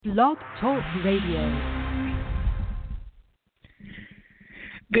Blog Talk Radio.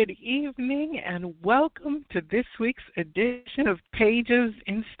 Good evening and welcome to this week's edition of Pages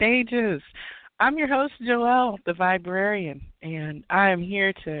and Stages. I'm your host, Joelle, the Vibrarian, and I am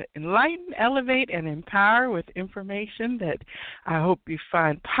here to enlighten, elevate, and empower with information that I hope you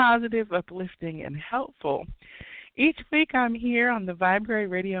find positive, uplifting, and helpful. Each week I'm here on the Vibrary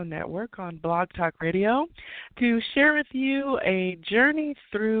Radio Network on Blog Talk Radio to share with you a journey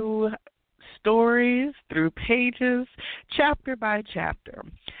through stories, through pages, chapter by chapter.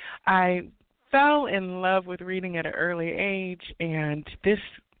 I fell in love with reading at an early age, and this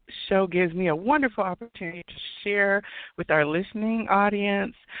show gives me a wonderful opportunity to share with our listening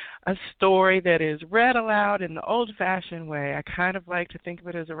audience a story that is read aloud in the old-fashioned way. I kind of like to think of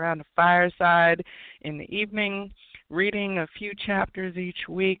it as around a fireside in the evening, reading a few chapters each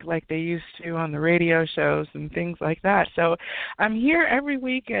week like they used to on the radio shows and things like that. So I'm here every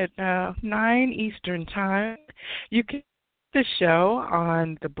week at 9 Eastern Time. You can the show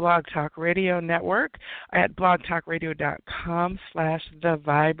on the Blog Talk Radio Network at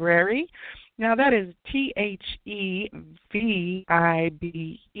blogtalkradio.com/thevibrary. Now that is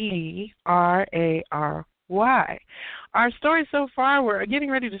TheVibrary. Our story so far, we're getting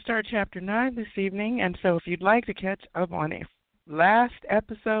ready to start Chapter 9 this evening, and so if you'd like to catch up on last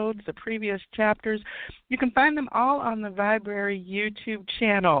episodes, the previous chapters, you can find them all on the Vibrary YouTube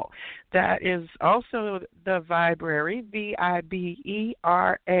channel. That is also the Vibrary, Viberary.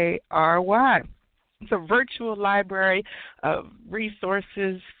 It's a virtual library of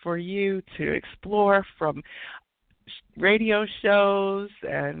resources for you to explore, from radio shows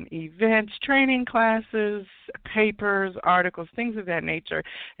and events, training classes, papers, articles, things of that nature.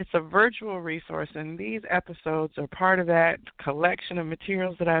 It's a virtual resource, and these episodes are part of that collection of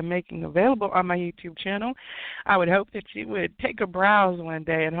materials that I'm making available on my YouTube channel. I would hope that you would take a browse one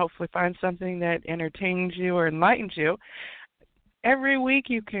day and hopefully find something that entertains you or enlightens you. Every week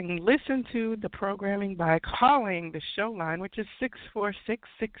you can listen to the programming by calling the show line, which is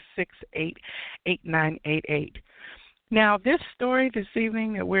 646-668-8988. Now, this story this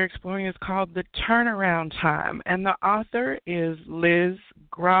evening that we're exploring is called The Turnaround Time, and the author is Liz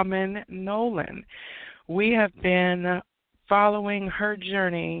Grauman Nolan. We have been following her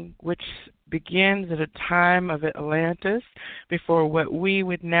journey, which begins at a time of Atlantis, before what we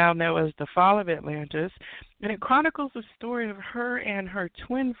would now know as the fall of Atlantis, and it chronicles the story of her and her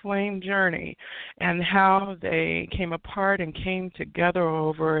twin flame journey and how they came apart and came together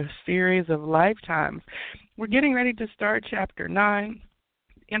over a series of lifetimes. We're getting ready to start Chapter 9.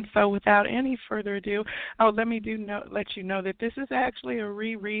 And so without any further ado, let you know that this is actually a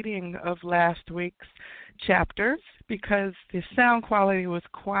rereading of last week's chapters because the sound quality was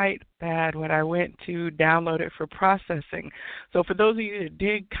quite bad when I went to download it for processing. So for those of you that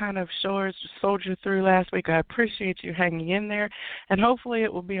did kind of soldier through last week, I appreciate you hanging in there, and hopefully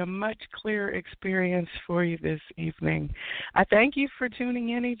it will be a much clearer experience for you this evening. I thank you for tuning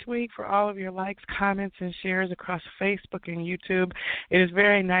in each week, for all of your likes, comments, and shares across Facebook and YouTube. It is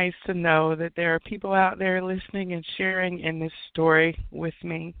very nice to know that there are people out there listening and sharing in this story with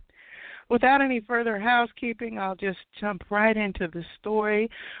me. Without any further housekeeping, I'll just jump right into the story.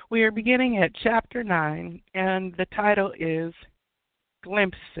 We are beginning at Chapter 9, and the title is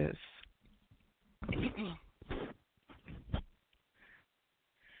Glimpses.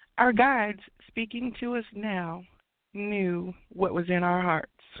 Our guides speaking to us now knew what was in our hearts.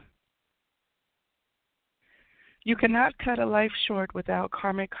 You cannot cut a life short without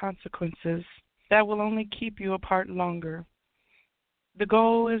karmic consequences. That will only keep you apart longer. The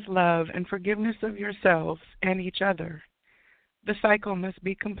goal is love and forgiveness of yourselves and each other. The cycle must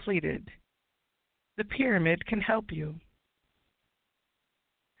be completed. The pyramid can help you.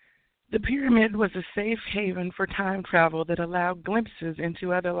 The pyramid was a safe haven for time travel that allowed glimpses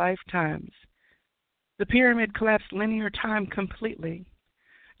into other lifetimes. The pyramid collapsed linear time completely.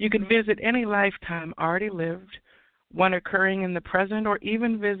 You could visit any lifetime already lived, one occurring in the present, or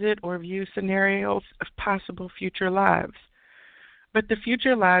even visit or view scenarios of possible future lives. But the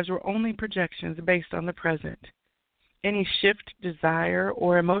future lives were only projections based on the present. Any shift, desire,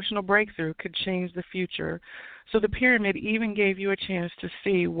 or emotional breakthrough could change the future, so the pyramid even gave you a chance to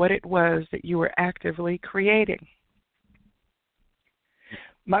see what it was that you were actively creating.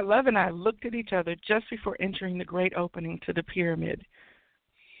 My love and I looked at each other just before entering the great opening to the pyramid.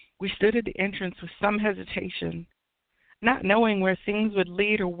 We stood at the entrance with some hesitation, not knowing where things would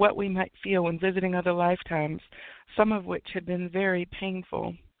lead or what we might feel when visiting other lifetimes, some of which had been very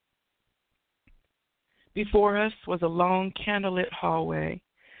painful. Before us was a long candlelit hallway,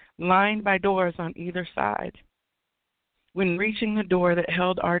 lined by doors on either side. When reaching the door that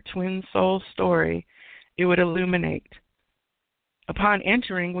held our twin soul story, it would illuminate. Upon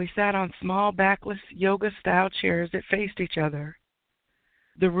entering, we sat on small backless yoga-style chairs that faced each other.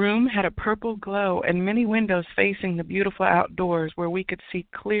 The room had a purple glow and many windows facing the beautiful outdoors where we could see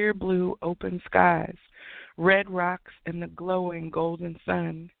clear blue open skies, red rocks, and the glowing golden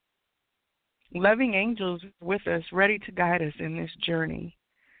sun. Loving angels were with us, ready to guide us in this journey.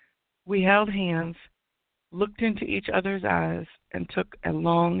 We held hands, looked into each other's eyes, and took a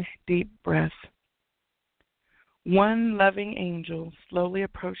long, deep breath. One loving angel slowly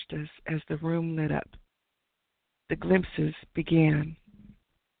approached us as the room lit up. The glimpses began.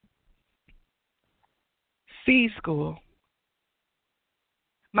 Sea School.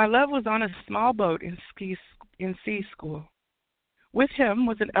 My love was on a small boat in sea school. With him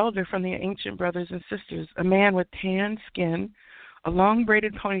was an elder from the ancient brothers and sisters, a man with tanned skin, a long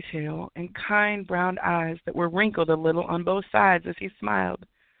braided ponytail, and kind brown eyes that were wrinkled a little on both sides as he smiled.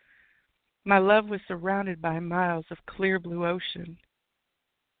 My love was surrounded by miles of clear blue ocean.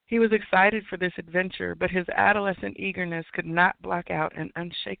 He was excited for this adventure, but his adolescent eagerness could not block out an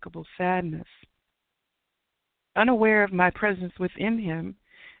unshakable sadness. Unaware of my presence within him,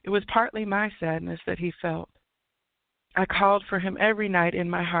 it was partly my sadness that he felt. I called for him every night in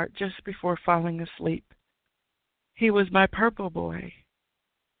my heart just before falling asleep. He was my purple boy.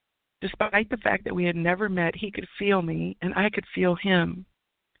 Despite the fact that we had never met, he could feel me, and I could feel him.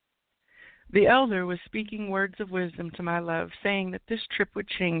 The elder was speaking words of wisdom to my love, saying that this trip would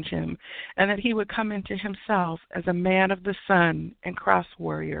change him, and that he would come into himself as a man of the sun and cross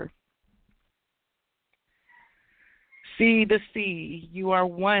warrior. See the sea, you are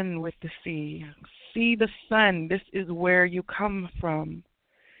one with the sea. See the sun, this is where you come from.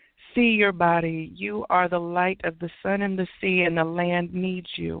 See your body, you are the light of the sun and the sea, and the land needs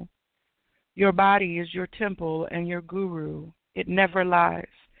you. Your body is your temple and your guru. It never lies.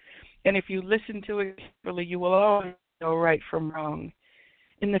 And if you listen to it carefully, you will always know right from wrong.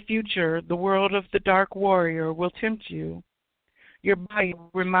 In the future, the world of the dark warrior will tempt you. Your body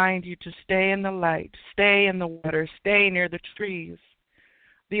will remind you to stay in the light, stay in the water, stay near the trees.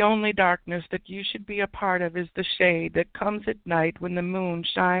 The only darkness that you should be a part of is the shade that comes at night when the moon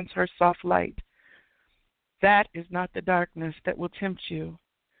shines her soft light. That is not the darkness that will tempt you.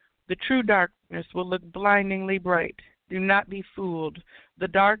 The true darkness will look blindingly bright. Do not be fooled. The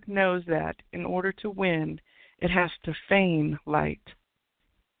dark knows that in order to win, it has to feign light.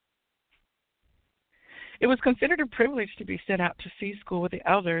 It was considered a privilege to be sent out to sea school with the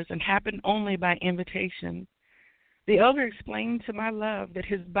elders and happened only by invitation. The elder explained to my love that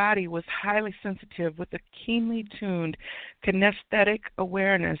his body was highly sensitive with a keenly tuned kinesthetic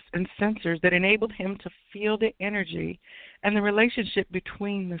awareness and sensors that enabled him to feel the energy and the relationship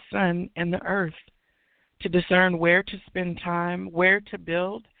between the sun and the earth, to discern where to spend time, where to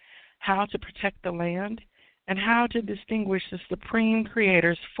build, how to protect the land, and how to distinguish the Supreme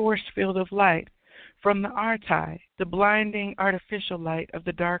Creator's force field of light from the artai, the blinding artificial light of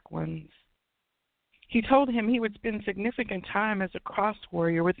the dark ones. He told him he would spend significant time as a cross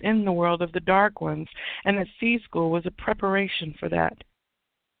warrior within the world of the dark ones, and that sea school was a preparation for that.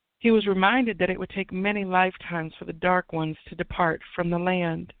 He was reminded that it would take many lifetimes for the dark ones to depart from the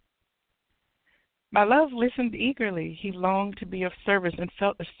land. My love listened eagerly. He longed to be of service and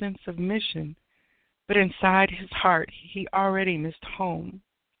felt a sense of mission, but inside his heart he already missed home.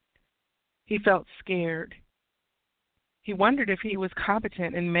 He felt scared. He wondered if he was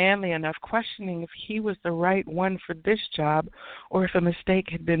competent and manly enough, questioning if he was the right one for this job or if a mistake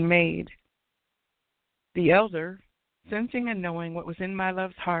had been made. The elder, sensing and knowing what was in my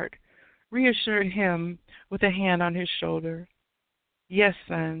love's heart, reassured him with a hand on his shoulder. Yes,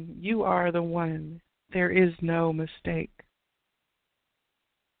 son, you are the one. There is no mistake.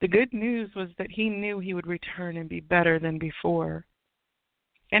 The good news was that he knew he would return and be better than before.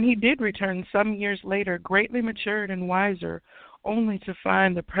 And he did return some years later, greatly matured and wiser, only to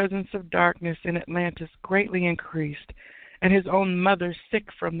find the presence of darkness in Atlantis greatly increased, and his own mother sick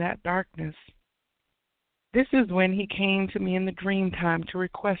from that darkness. This is when he came to me in the dream time to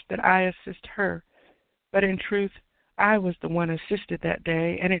request that I assist her, but in truth, I was the one assisted that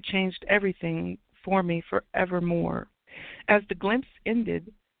day, and it changed everything for me forevermore. As the glimpse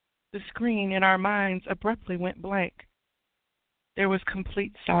ended, the screen in our minds abruptly went blank. There was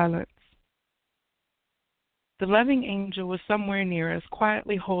complete silence. The loving angel was somewhere near us,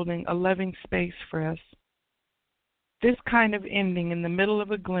 quietly holding a loving space for us. This kind of ending in the middle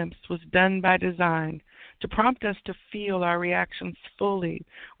of a glimpse was done by design to prompt us to feel our reactions fully,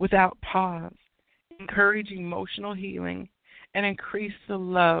 without pause, encourage emotional healing, and increase the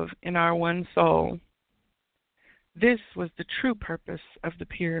love in our one soul. This was the true purpose of the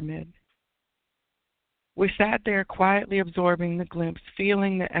pyramid. We sat there quietly absorbing the glimpse,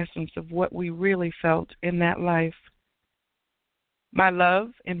 feeling the essence of what we really felt in that life. My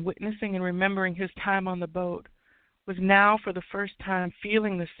love in witnessing and remembering his time on the boat was now for the first time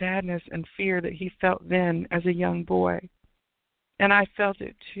feeling the sadness and fear that he felt then as a young boy. And I felt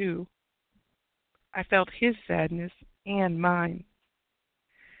it too. I felt his sadness and mine.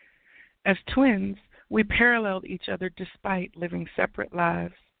 As twins, we paralleled each other despite living separate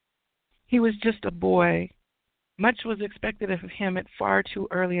lives. He was just a boy. Much was expected of him at far too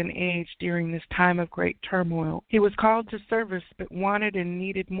early an age during this time of great turmoil. He was called to service but wanted and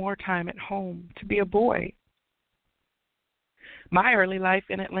needed more time at home to be a boy. My early life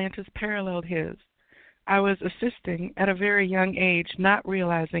in Atlantis paralleled his. I was assisting at a very young age, not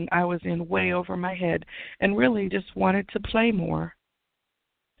realizing I was in way over my head and really just wanted to play more.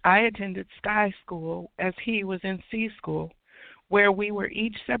 I attended Sky School as he was in Sea School, where we were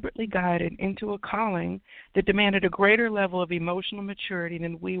each separately guided into a calling that demanded a greater level of emotional maturity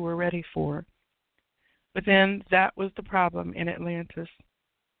than we were ready for. But then that was the problem in Atlantis.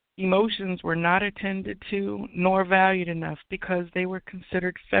 Emotions were not attended to nor valued enough because they were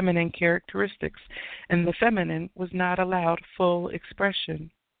considered feminine characteristics, and the feminine was not allowed full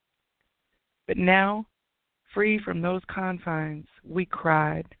expression. But now, free from those confines, we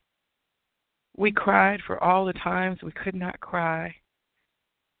cried. We cried for all the times we could not cry.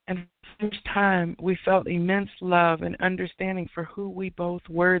 And for the first time, we felt immense love and understanding for who we both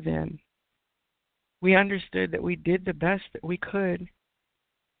were then. We understood that we did the best that we could.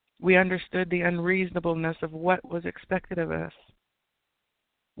 We understood the unreasonableness of what was expected of us.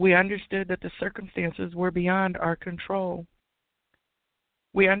 We understood that the circumstances were beyond our control.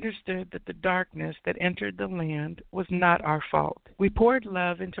 We understood that the darkness that entered the land was not our fault. We poured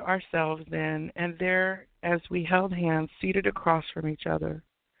love into ourselves then and there as we held hands seated across from each other.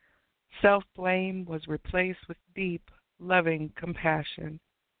 Self-blame was replaced with deep, loving compassion.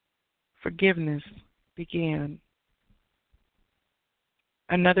 Forgiveness began.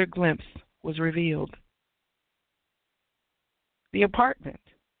 Another glimpse was revealed. The apartment.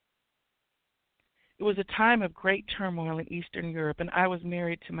 It was a time of great turmoil in Eastern Europe, and I was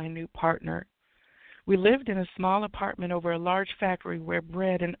married to my new partner. We lived in a small apartment over a large factory where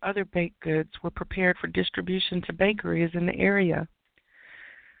bread and other baked goods were prepared for distribution to bakeries in the area.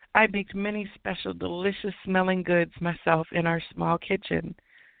 I baked many special, delicious-smelling goods myself in our small kitchen.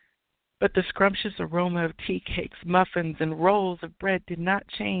 But the scrumptious aroma of tea cakes, muffins, and rolls of bread did not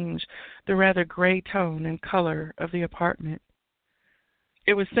change the rather gray tone and color of the apartment.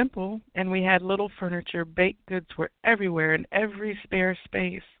 It was simple, and we had little furniture. Baked goods were everywhere in every spare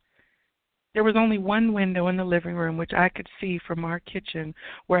space. There was only one window in the living room which I could see from our kitchen,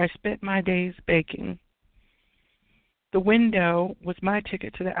 where I spent my days baking. The window was my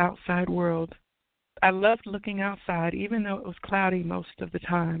ticket to the outside world. I loved looking outside, even though it was cloudy most of the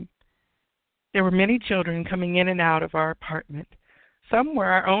time. There were many children coming in and out of our apartment. Some were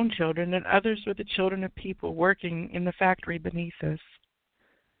our own children, and others were the children of people working in the factory beneath us.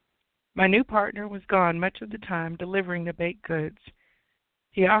 My new partner was gone much of the time delivering the baked goods.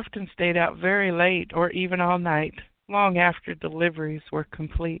 He often stayed out very late or even all night, long after deliveries were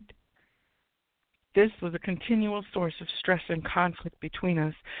complete. This was a continual source of stress and conflict between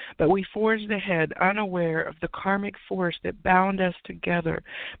us, but we forged ahead, unaware of the karmic force that bound us together,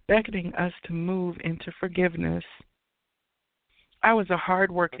 beckoning us to move into forgiveness. I was a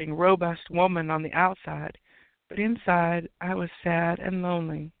hard-working, robust woman on the outside, but inside I was sad and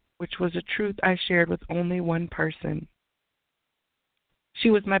lonely, which was a truth I shared with only one person. She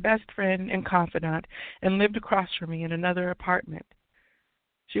was my best friend and confidant and lived across from me in another apartment.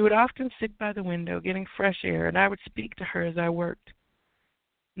 She would often sit by the window getting fresh air, and I would speak to her as I worked.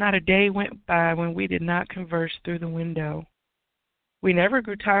 Not a day went by when we did not converse through the window. We never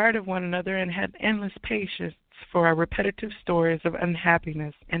grew tired of one another and had endless patience for our repetitive stories of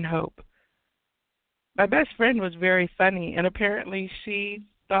unhappiness and hope. My best friend was very funny, and apparently she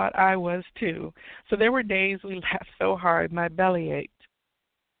thought I was too, so there were days we laughed so hard my belly ached.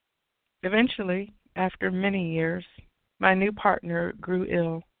 Eventually, after many years, my new partner grew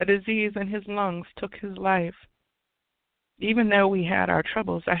ill. A disease in his lungs took his life. Even though we had our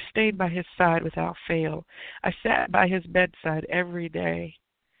troubles, I stayed by his side without fail. I sat by his bedside every day.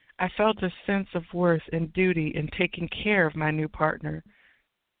 I felt a sense of worth and duty in taking care of my new partner.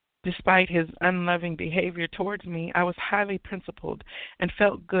 Despite his unloving behavior towards me, I was highly principled and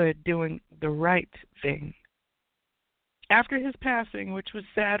felt good doing the right thing. After his passing, which was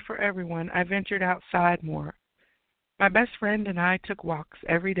sad for everyone, I ventured outside more. My best friend and I took walks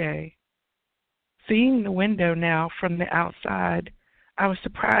every day. Seeing the window now from the outside, I was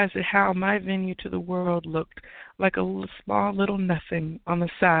surprised at how my venue to the world looked like a small little nothing on the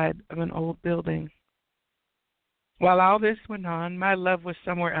side of an old building. While all this went on, my love was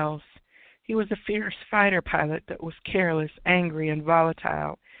somewhere else. He was a fierce fighter pilot that was careless, angry, and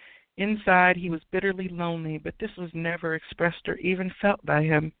volatile. Inside, he was bitterly lonely, but this was never expressed or even felt by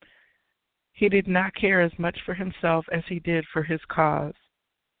him. He did not care as much for himself as he did for his cause.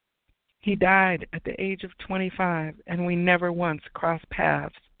 He died at the age of 25, and we never once crossed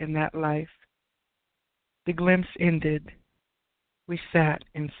paths in that life. The glimpse ended. We sat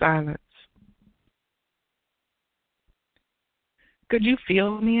in silence. Could you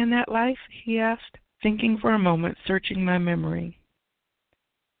feel me in that life? He asked, thinking for a moment, searching my memory.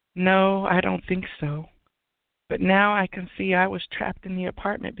 No, I don't think so. But now I can see I was trapped in the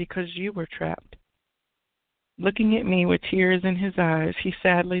apartment because you were trapped. Looking at me with tears in his eyes, he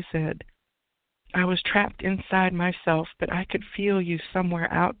sadly said, I was trapped inside myself, but I could feel you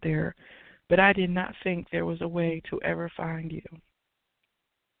somewhere out there, but I did not think there was a way to ever find you.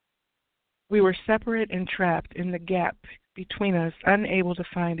 We were separate and trapped in the gap between us, unable to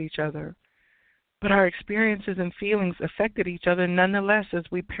find each other. But our experiences and feelings affected each other nonetheless as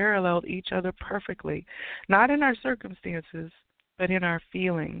we paralleled each other perfectly, not in our circumstances, but in our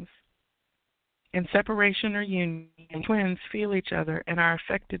feelings. In separation or union, twins feel each other and are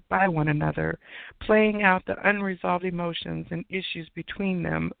affected by one another, playing out the unresolved emotions and issues between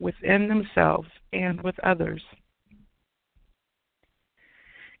them within themselves and with others.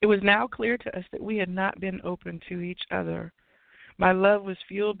 It was now clear to us that we had not been open to each other. My love was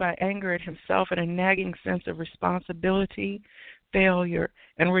fueled by anger at himself and a nagging sense of responsibility, failure,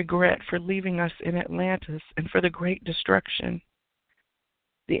 and regret for leaving us in Atlantis and for the great destruction.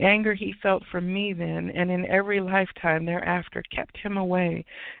 The anger he felt for me then and in every lifetime thereafter kept him away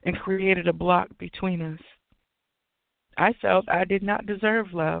and created a block between us. I felt I did not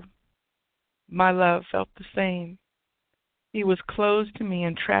deserve love. My love felt the same. He was closed to me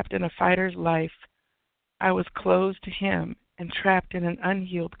and trapped in a fighter's life. I was closed to him and trapped in an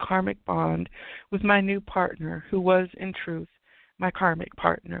unhealed karmic bond with my new partner, who was, in truth, my karmic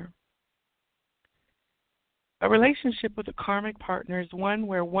partner. A relationship with a karmic partner is one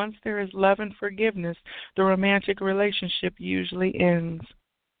where once there is love and forgiveness, the romantic relationship usually ends.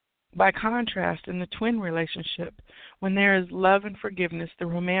 By contrast, in the twin relationship, when there is love and forgiveness, the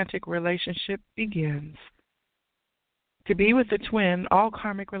romantic relationship begins. To be with a twin, all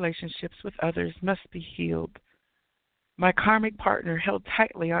karmic relationships with others must be healed. My karmic partner held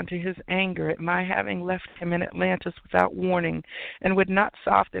tightly onto his anger at my having left him in Atlantis without warning and would not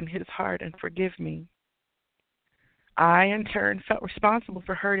soften his heart and forgive me. I, in turn, felt responsible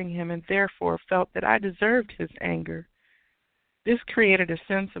for hurting him and therefore felt that I deserved his anger. This created a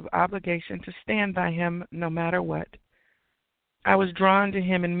sense of obligation to stand by him no matter what. I was drawn to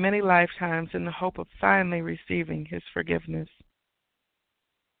him in many lifetimes in the hope of finally receiving his forgiveness.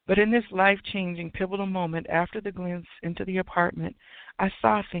 But in this life-changing, pivotal moment after the glimpse into the apartment, I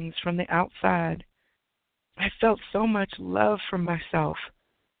saw things from the outside. I felt so much love for myself.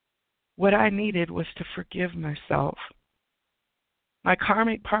 What I needed was to forgive myself. My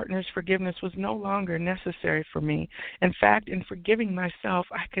karmic partner's forgiveness was no longer necessary for me. In fact, in forgiving myself,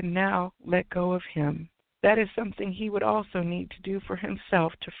 I could now let go of him. That is something he would also need to do for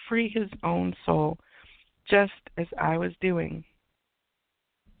himself to free his own soul, just as I was doing.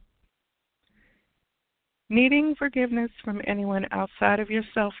 Needing forgiveness from anyone outside of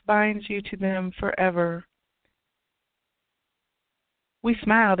yourself binds you to them forever. We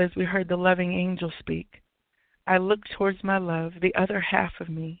smiled as we heard the loving angel speak. I looked towards my love, the other half of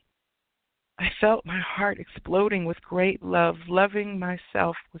me. I felt my heart exploding with great love. Loving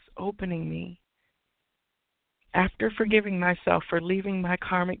myself was opening me. After forgiving myself for leaving my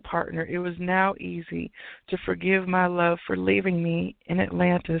karmic partner, it was now easy to forgive my love for leaving me in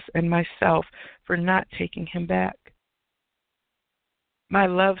Atlantis and myself for not taking him back. My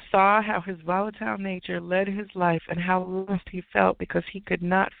love saw how his volatile nature led his life and how lost he felt because he could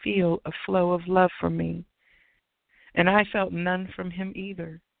not feel a flow of love from me. And I felt none from him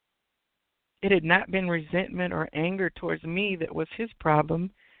either. It had not been resentment or anger towards me that was his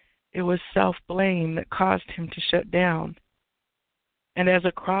problem. It was self-blame that caused him to shut down. And as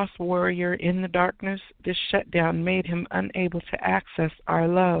a cross warrior in the darkness, this shutdown made him unable to access our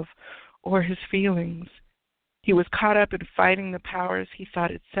love or his feelings. He was caught up in fighting the powers he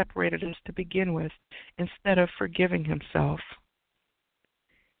thought had separated us to begin with, instead of forgiving himself.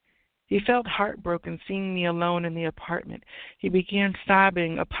 He felt heartbroken seeing me alone in the apartment. He began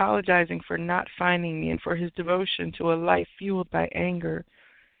sobbing, apologizing for not finding me and for his devotion to a life fueled by anger.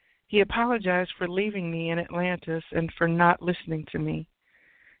 He apologized for leaving me in Atlantis and for not listening to me.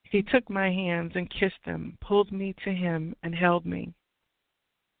 He took my hands and kissed them, pulled me to him, and held me.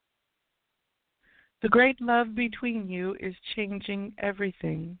 The great love between you is changing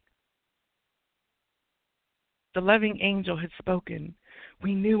everything. The loving angel had spoken.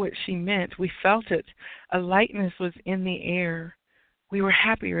 We knew what she meant. We felt it. A lightness was in the air. We were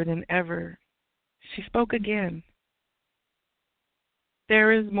happier than ever. She spoke again.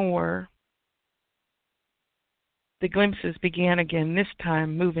 There is more. The glimpses began again, this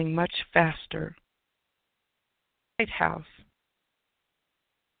time moving much faster. White House.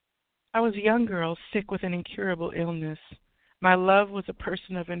 I was a young girl sick with an incurable illness. My love was a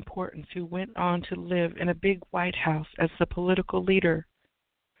person of importance who went on to live in a big White House as the political leader.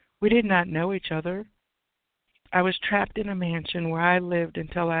 We did not know each other. I was trapped in a mansion where I lived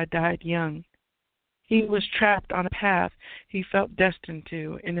until I died young. He was trapped on a path he felt destined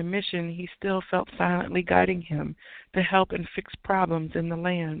to, in a mission he still felt silently guiding him to help and fix problems in the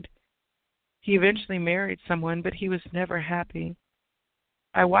land. He eventually married someone, but he was never happy.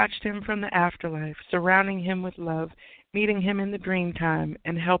 I watched him from the afterlife, surrounding him with love, meeting him in the dream time,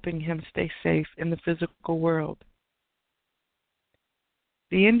 and helping him stay safe in the physical world.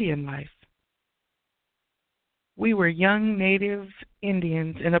 The Indian life. We were young native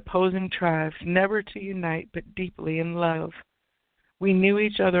Indians in opposing tribes, never to unite but deeply in love. We knew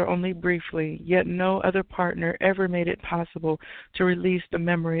each other only briefly, yet no other partner ever made it possible to release the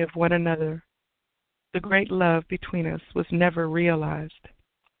memory of one another. The great love between us was never realized.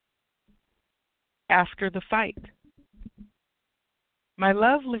 After the fight. My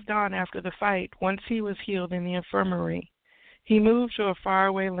love lived on after the fight, once he was healed in the infirmary. He moved to a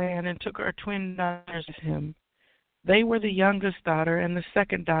faraway land and took our twin daughters with him. They were the youngest daughter and the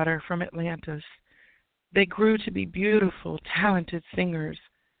second daughter from Atlantis. They grew to be beautiful, talented singers.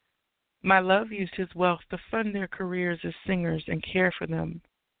 My love used his wealth to fund their careers as singers and care for them.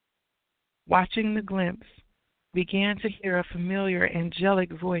 Watching the glimpse, began to hear a familiar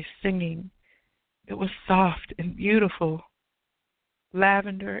angelic voice singing. It was soft and beautiful.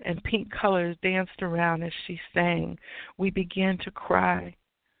 Lavender and pink colors danced around as she sang. We began to cry.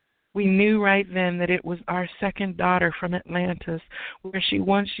 We knew right then that it was our second daughter from Atlantis, where she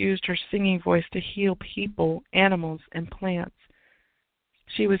once used her singing voice to heal people, animals, and plants.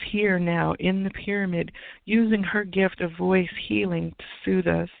 She was here now in the pyramid, using her gift of voice healing to soothe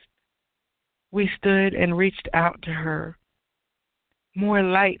us. We stood and reached out to her. More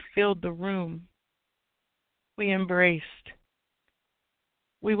light filled the room. We embraced.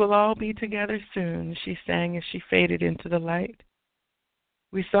 We will all be together soon, she sang as she faded into the light.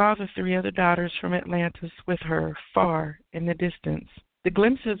 We saw the three other daughters from Atlantis with her, far in the distance. The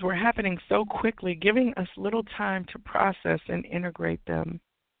glimpses were happening so quickly, giving us little time to process and integrate them.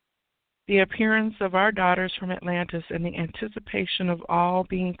 The appearance of our daughters from Atlantis and the anticipation of all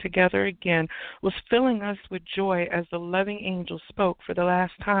being together again was filling us with joy as the loving angel spoke for the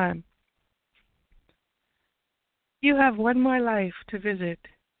last time. You have one more life to visit.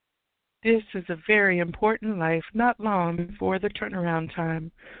 This is a very important life, not long before the turnaround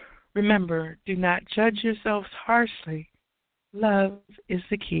time. Remember, do not judge yourselves harshly. Love is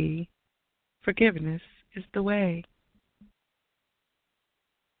the key. Forgiveness is the way.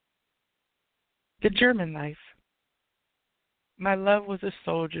 The German life. My love was a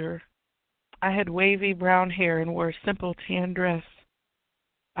soldier. I had wavy brown hair and wore a simple tan dress.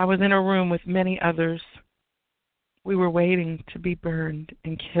 I was in a room with many others. We were waiting to be burned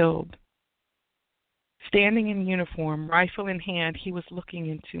and killed. Standing in uniform, rifle in hand, he was looking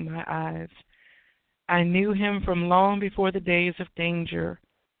into my eyes. I knew him from long before the days of danger.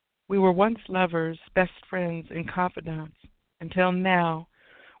 We were once lovers, best friends, and confidants, until now,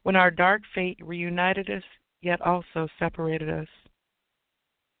 when our dark fate reunited us, yet also separated us.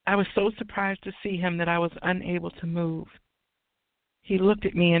 I was so surprised to see him that I was unable to move. He looked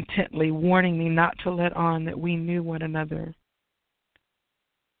at me intently, warning me not to let on that we knew one another.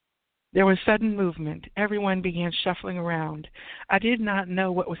 There was sudden movement. Everyone began shuffling around. I did not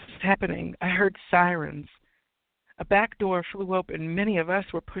know what was happening. I heard sirens. A back door flew open. Many of us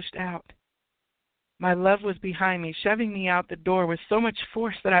were pushed out. My love was behind me, shoving me out the door with so much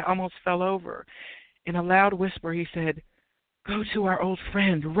force that I almost fell over. In a loud whisper, he said, "Go to our old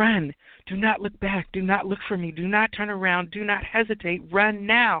friend. Run. Do not look back. Do not look for me. Do not turn around. Do not hesitate. Run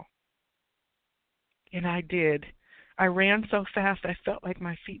now." And I did. I ran so fast I felt like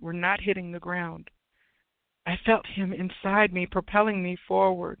my feet were not hitting the ground. I felt him inside me, propelling me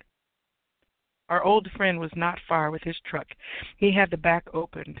forward. Our old friend was not far with his truck. He had the back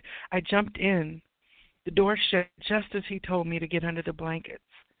opened. I jumped in. The door shut just as he told me to get under the blankets.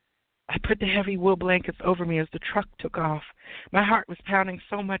 I put the heavy wool blankets over me as the truck took off. My heart was pounding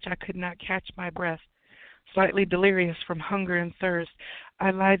so much I could not catch my breath. Slightly delirious from hunger and thirst,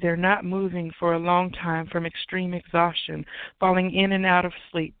 I lay there not moving for a long time from extreme exhaustion, falling in and out of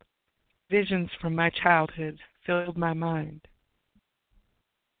sleep. Visions from my childhood filled my mind.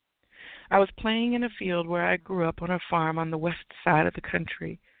 I was playing in a field where I grew up on a farm on the west side of the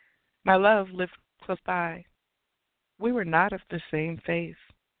country. My love lived close by. We were not of the same faith.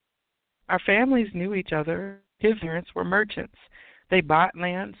 Our families knew each other. His parents were merchants. They bought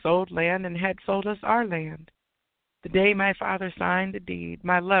land, sold land, and had sold us our land. The day my father signed the deed,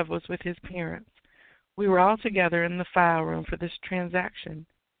 my love was with his parents. We were all together in the file room for this transaction.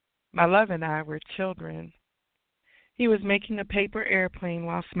 My love and I were children. He was making a paper airplane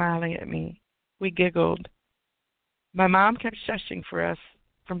while smiling at me. We giggled. My mom kept shushing for us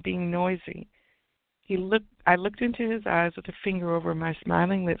from being noisy. I looked into his eyes with a finger over my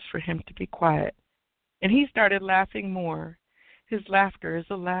smiling lips for him to be quiet, and he started laughing more. His laughter is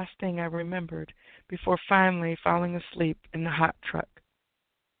the last thing I remembered before finally falling asleep in the hot truck.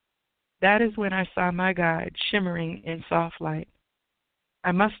 That is when I saw my guide shimmering in soft light.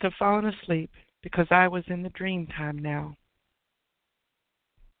 I must have fallen asleep because I was in the dream time now.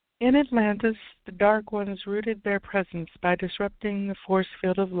 In Atlantis, the Dark Ones rooted their presence by disrupting the force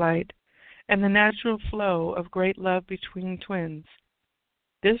field of light and the natural flow of great love between twins.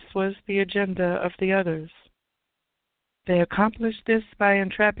 This was the agenda of the others. They accomplished this by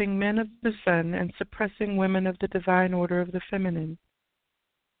entrapping men of the sun and suppressing women of the divine order of the feminine.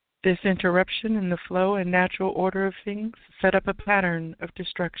 This interruption in the flow and natural order of things set up a pattern of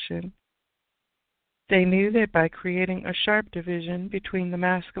destruction. They knew that by creating a sharp division between the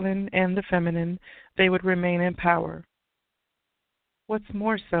masculine and the feminine, they would remain in power. What's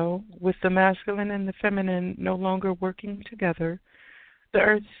more so, with the masculine and the feminine no longer working together, the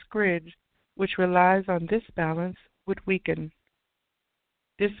Earth's grid, which relies on this balance, would weaken.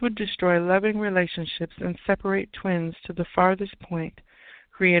 This would destroy loving relationships and separate twins to the farthest point,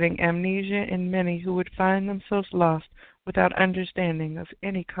 creating amnesia in many who would find themselves lost without understanding of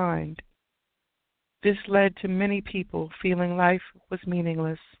any kind. This led to many people feeling life was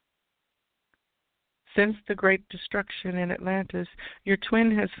meaningless. Since the great destruction in Atlantis, your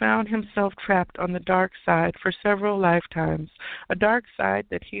twin has found himself trapped on the dark side for several lifetimes, a dark side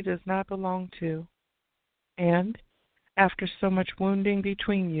that he does not belong to. And, after so much wounding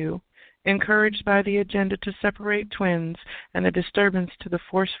between you, encouraged by the agenda to separate twins and a disturbance to the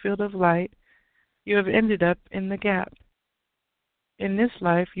force field of light, you have ended up in the gap. In this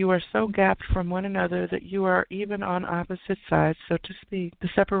life, you are so gapped from one another that you are even on opposite sides, so to speak. The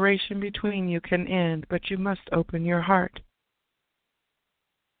separation between you can end, but you must open your heart.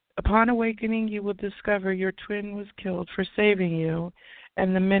 Upon awakening, you will discover your twin was killed for saving you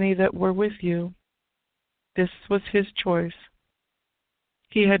and the many that were with you. This was his choice.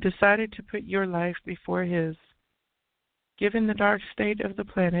 He had decided to put your life before his. Given the dark state of the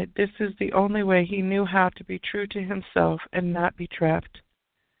planet, this is the only way he knew how to be true to himself and not be trapped.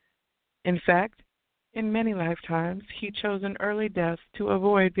 In fact, in many lifetimes, he chose an early death to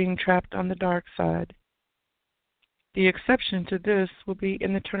avoid being trapped on the dark side. The exception to this will be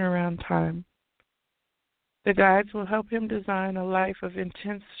in the turnaround time. The guides will help him design a life of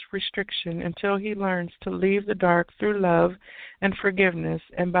intense restriction until he learns to leave the dark through love and forgiveness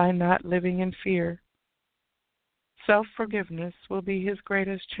and by not living in fear. Self-forgiveness will be his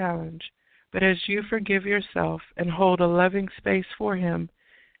greatest challenge, but as you forgive yourself and hold a loving space for him,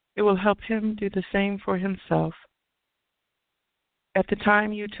 it will help him do the same for himself. At the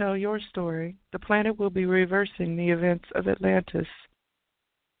time you tell your story, the planet will be reversing the events of Atlantis.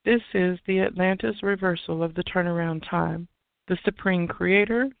 This is the Atlantis reversal of the turnaround time. The Supreme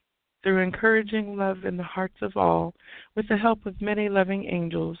Creator, through encouraging love in the hearts of all, with the help of many loving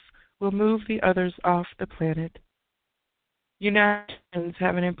angels, will move the others off the planet. United twins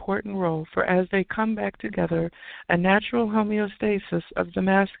have an important role, for as they come back together, a natural homeostasis of the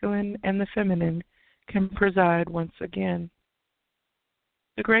masculine and the feminine can preside once again.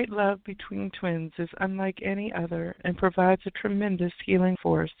 The great love between twins is unlike any other and provides a tremendous healing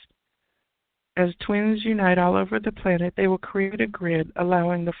force. As twins unite all over the planet, they will create a grid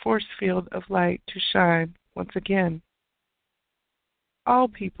allowing the force field of light to shine once again. All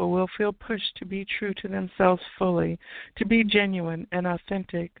people will feel pushed to be true to themselves fully, to be genuine and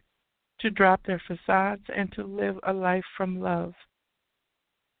authentic, to drop their facades and to live a life from love.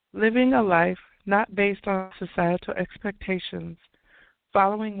 Living a life not based on societal expectations,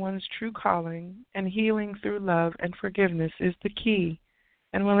 following one's true calling, and healing through love and forgiveness is the key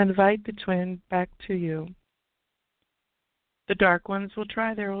and will invite the twin back to you. The dark ones will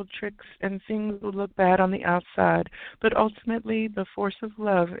try their old tricks, and things will look bad on the outside, but ultimately the force of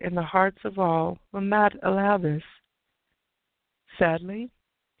love in the hearts of all will not allow this. Sadly,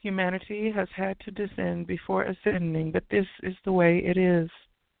 humanity has had to descend before ascending, but this is the way it is.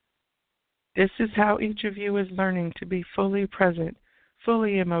 This is how each of you is learning to be fully present,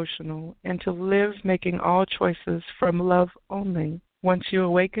 fully emotional, and to live making all choices from love only. Once you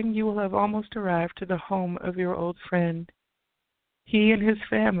awaken, you will have almost arrived to the home of your old friend. He and his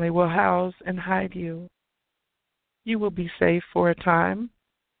family will house and hide you. You will be safe for a time.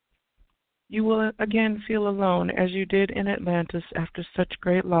 You will again feel alone as you did in Atlantis after such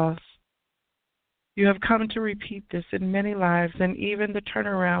great loss. You have come to repeat this in many lives, and even the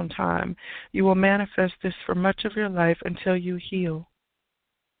turnaround time, you will manifest this for much of your life until you heal.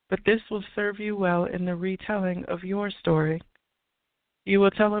 But this will serve you well in the retelling of your story. You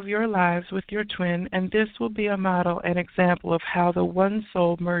will tell of your lives with your twin, and this will be a model and example of how the one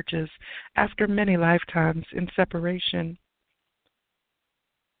soul merges after many lifetimes in separation.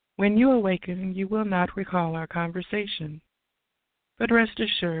 When you awaken, you will not recall our conversation. But rest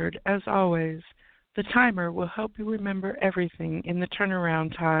assured, as always, the timer will help you remember everything in the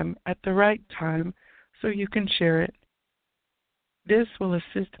turnaround time at the right time so you can share it. This will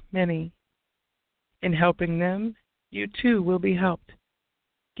assist many. In helping them, you too will be helped.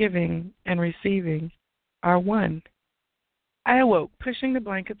 Giving and receiving are one. I awoke, pushing the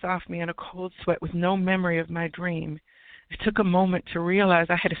blankets off me in a cold sweat with no memory of my dream. It took a moment to realize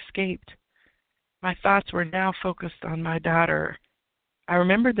I had escaped. My thoughts were now focused on my daughter. I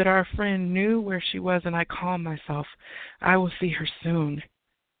remembered that our friend knew where she was, and I calmed myself. I will see her soon.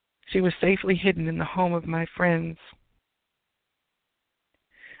 She was safely hidden in the home of my friends.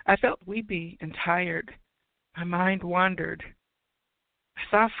 I felt weepy and tired. My mind wandered. I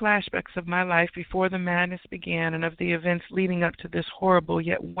saw flashbacks of my life before the madness began and of the events leading up to this horrible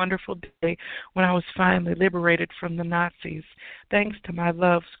yet wonderful day when I was finally liberated from the Nazis, thanks to my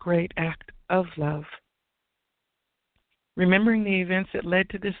love's great act of love. Remembering the events that led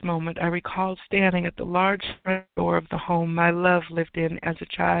to this moment, I recalled standing at the large front door of the home my love lived in as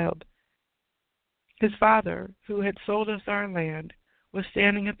a child. His father, who had sold us our land, was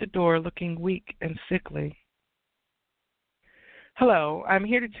standing at the door looking weak and sickly. Hello, I'm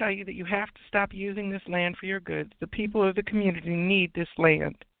here to tell you that you have to stop using this land for your goods. The people of the community need this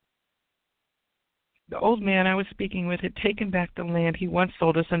land. The old man I was speaking with had taken back the land he once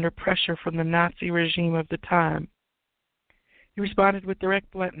sold us under pressure from the Nazi regime of the time. He responded with direct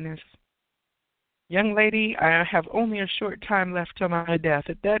bluntness. Young lady, I have only a short time left till my death.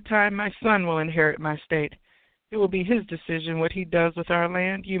 At that time, my son will inherit my state. It will be his decision what he does with our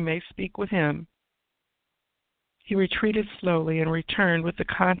land. You may speak with him. He retreated slowly and returned with the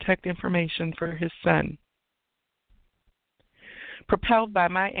contact information for his son. Propelled by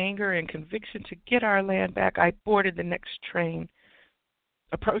my anger and conviction to get our land back, I boarded the next train.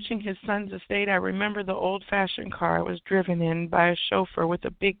 Approaching his son's estate, I remember the old-fashioned car I was driven in by a chauffeur with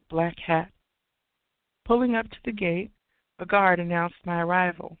a big black hat. Pulling up to the gate, a guard announced my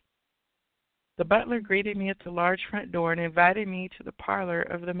arrival. The butler greeted me at the large front door and invited me to the parlor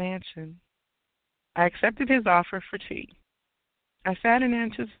of the mansion. I accepted his offer for tea. I sat in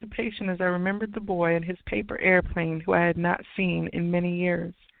anticipation as I remembered the boy and his paper airplane who I had not seen in many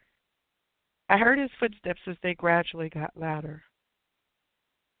years. I heard his footsteps as they gradually got louder.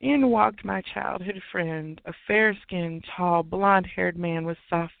 In walked my childhood friend, a fair-skinned, tall, blonde-haired man with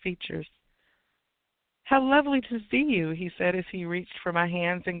soft features. How lovely to see you, he said as he reached for my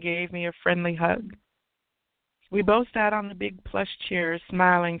hands and gave me a friendly hug. We both sat on the big plush chairs,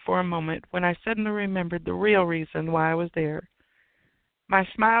 smiling for a moment, when I suddenly remembered the real reason why I was there. My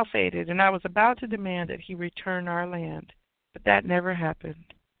smile faded, and I was about to demand that he return our land, but that never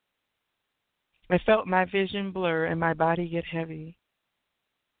happened. I felt my vision blur and my body get heavy.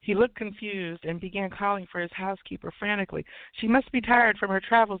 He looked confused and began calling for his housekeeper frantically. She must be tired from her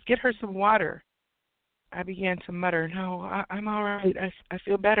travels. Get her some water. I began to mutter, No, I'm all right. I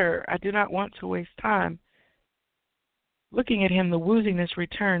feel better. I do not want to waste time. Looking at him, the wooziness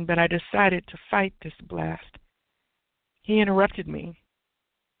returned, but I decided to fight this blast. He interrupted me.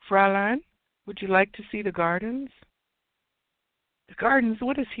 Fräulein, would you like to see the gardens? The gardens?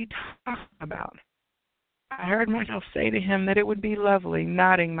 What is he talking about? I heard myself say to him that it would be lovely,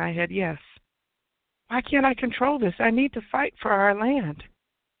 nodding my head yes. Why can't I control this? I need to fight for our land.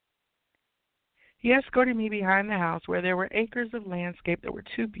 He escorted me behind the house where there were acres of landscape that were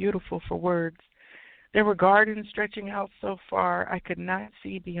too beautiful for words. There were gardens stretching out so far I could not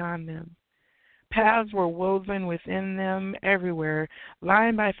see beyond them. Paths were woven within them everywhere,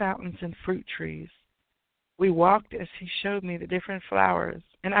 lined by fountains and fruit trees. We walked as he showed me the different flowers,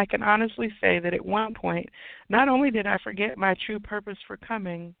 and I can honestly say that at one point, not only did I forget my true purpose for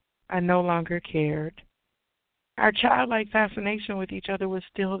coming, I no longer cared. Our childlike fascination with each other was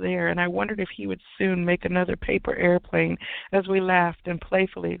still there, and I wondered if he would soon make another paper airplane as we laughed and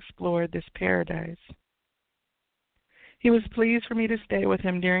playfully explored this paradise. He was pleased for me to stay with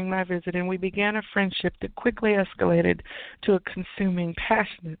him during my visit, and we began a friendship that quickly escalated to a consuming,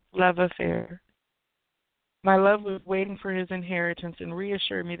 passionate love affair. My love was waiting for his inheritance and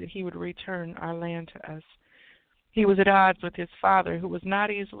reassured me that he would return our land to us. He was at odds with his father, who was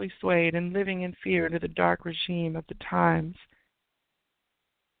not easily swayed and living in fear under the dark regime of the times.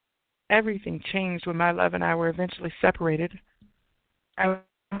 Everything changed when my love and I were eventually separated. I went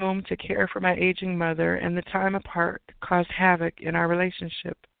home to care for my aging mother, and the time apart caused havoc in our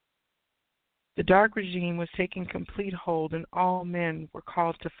relationship. The dark regime was taking complete hold, and all men were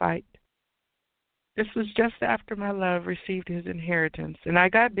called to fight. This was just after my love received his inheritance, and I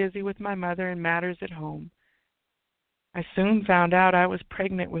got busy with my mother and matters at home. I soon found out I was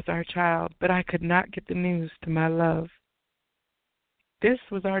pregnant with our child, but I could not get the news to my love. This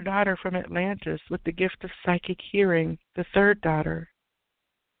was our daughter from Atlantis with the gift of psychic hearing, the third daughter.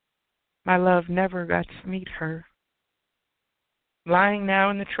 My love never got to meet her. Lying now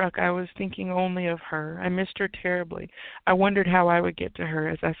in the truck, I was thinking only of her. I missed her terribly. I wondered how I would get to her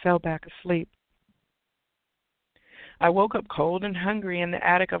as I fell back asleep. I woke up cold and hungry in the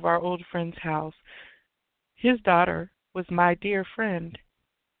attic of our old friend's house. His daughter was my dear friend.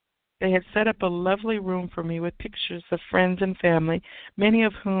 They had set up a lovely room for me with pictures of friends and family, many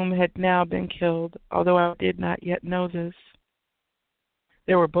of whom had now been killed, although I did not yet know this.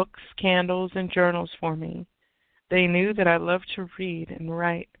 There were books, candles, and journals for me. They knew that I loved to read and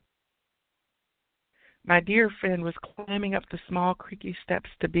write. My dear friend was climbing up the small creaky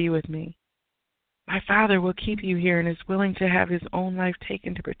steps to be with me. My father will keep you here and is willing to have his own life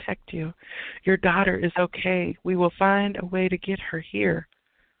taken to protect you. Your daughter is okay. We will find a way to get her here.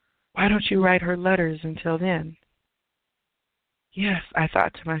 Why don't you write her letters until then? Yes, I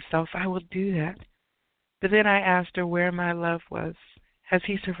thought to myself, I will do that. But then I asked her where my love was. Has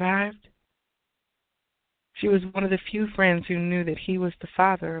he survived? She was one of the few friends who knew that he was the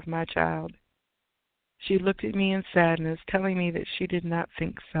father of my child. She looked at me in sadness, telling me that she did not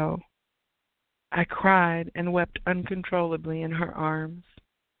think so. I cried and wept uncontrollably in her arms.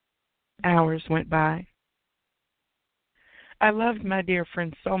 Hours went by. I loved my dear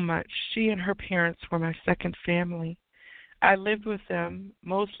friend so much. She and her parents were my second family. I lived with them,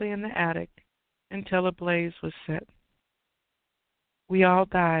 mostly in the attic, until a blaze was set. We all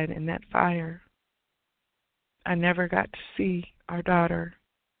died in that fire. I never got to see our daughter.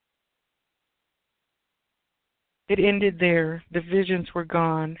 It ended there. The visions were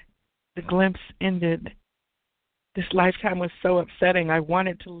gone. The glimpse ended. This lifetime was so upsetting, I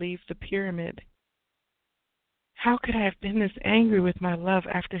wanted to leave the pyramid. How could I have been this angry with my love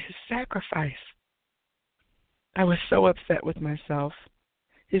after his sacrifice? I was so upset with myself.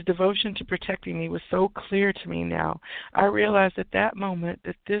 His devotion to protecting me was so clear to me now. I realized at that moment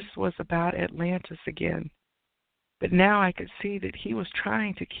that this was about Atlantis again. But now I could see that he was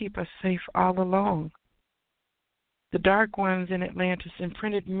trying to keep us safe all along. The Dark Ones in Atlantis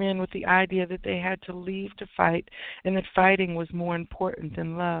imprinted men with the idea that they had to leave to fight and that fighting was more important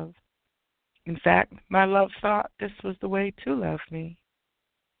than love. In fact, my love thought this was the way to love me.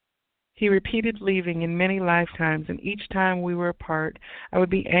 He repeated leaving in many lifetimes, and each time we were apart, I would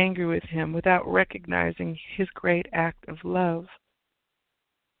be angry with him without recognizing his great act of love.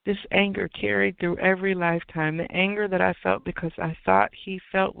 This anger carried through every lifetime. The anger that I felt because I thought he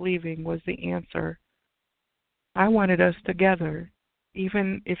felt leaving was the answer. I wanted us together,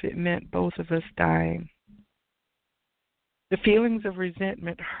 even if it meant both of us dying. The feelings of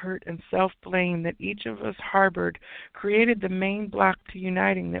resentment, hurt, and self-blame that each of us harbored created the main block to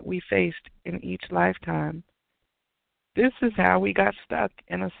uniting that we faced in each lifetime. This is how we got stuck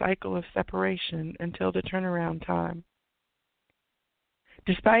in a cycle of separation until the turnaround time.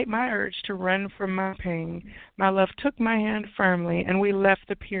 Despite my urge to run from my pain, my love took my hand firmly, and we left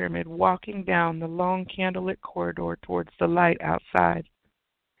the pyramid, walking down the long candlelit corridor towards the light outside.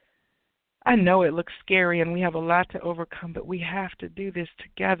 I know it looks scary and we have a lot to overcome, but we have to do this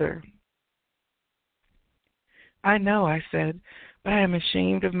together. I know, I said, but I am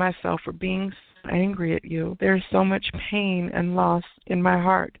ashamed of myself for being so angry at you. There is so much pain and loss in my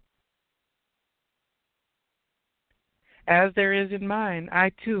heart. As there is in mine,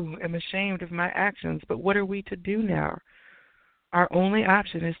 I too am ashamed of my actions, but what are we to do now? Our only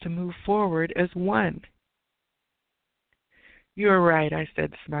option is to move forward as one. You are right, I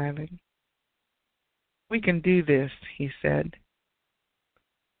said, smiling. We can do this, he said.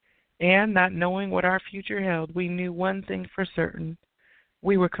 And not knowing what our future held, we knew one thing for certain.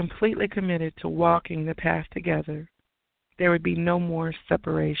 We were completely committed to walking the path together. There would be no more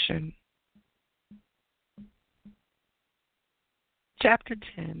separation. Chapter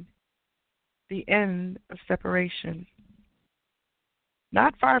 10. The End of Separation.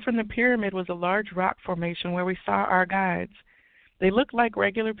 Not far from the pyramid was a large rock formation where we saw our guides. They looked like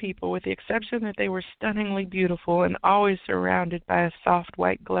regular people, with the exception that they were stunningly beautiful and always surrounded by a soft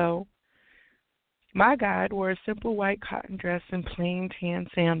white glow. My guide wore a simple white cotton dress and plain tan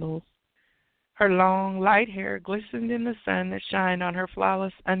sandals. Her long, light hair glistened in the sun that shined on her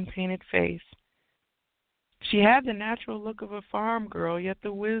flawless, unpainted face. She had the natural look of a farm girl, yet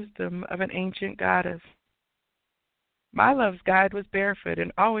the wisdom of an ancient goddess. My love's guide was barefoot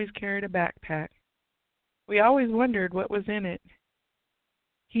and always carried a backpack. We always wondered what was in it.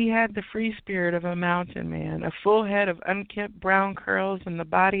 He had the free spirit of a mountain man, a full head of unkempt brown curls, and the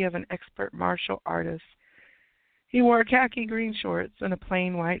body of an expert martial artist. He wore khaki green shorts and a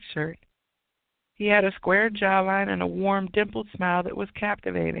plain white shirt. He had a square jawline and a warm, dimpled smile that was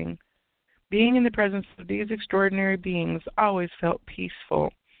captivating. Being in the presence of these extraordinary beings always felt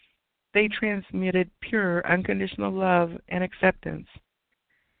peaceful. They transmitted pure, unconditional love and acceptance.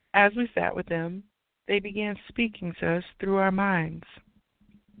 As we sat with them, they began speaking to us through our minds.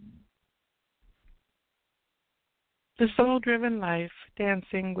 The soul-driven life,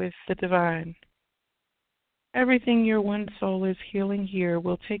 dancing with the divine. Everything your one soul is healing here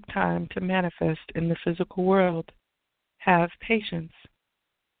will take time to manifest in the physical world. Have patience.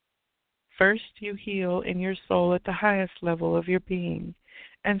 First, you heal in your soul at the highest level of your being,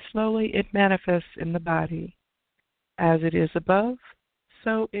 and slowly it manifests in the body. As it is above,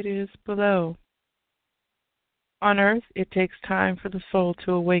 so it is below. On earth, it takes time for the soul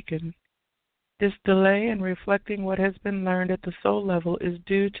to awaken. This delay in reflecting what has been learned at the soul level is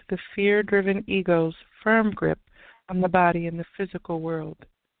due to the fear-driven ego's firm grip on the body in the physical world.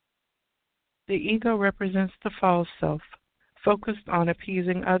 The ego represents the false self, focused on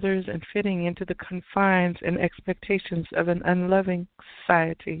appeasing others and fitting into the confines and expectations of an unloving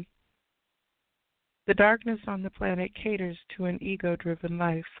society. The darkness on the planet caters to an ego-driven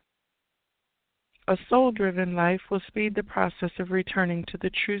life. A soul-driven life will speed the process of returning to the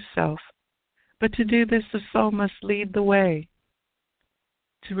true self. But to do this, the soul must lead the way.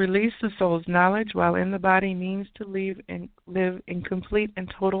 To release the soul's knowledge while in the body means to live in complete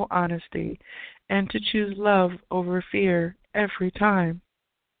and total honesty, and to choose love over fear every time.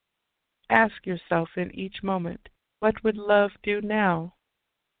 Ask yourself in each moment, what would love do now?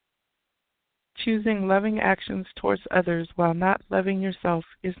 Choosing loving actions towards others while not loving yourself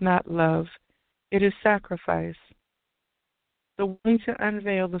is not love. It is sacrifice. The way to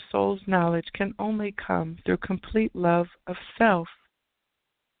unveil the soul's knowledge can only come through complete love of self.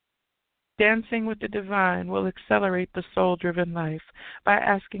 Dancing with the divine will accelerate the soul-driven life by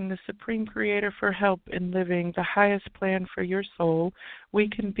asking the Supreme Creator for help in living the highest plan for your soul. We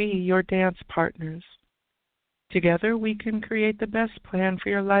can be your dance partners. Together, we can create the best plan for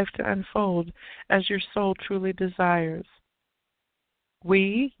your life to unfold as your soul truly desires.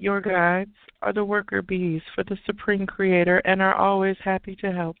 We, your guides, are the worker bees for the Supreme Creator and are always happy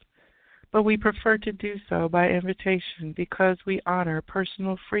to help, but we prefer to do so by invitation because we honor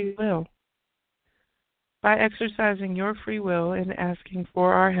personal free will. By exercising your free will and asking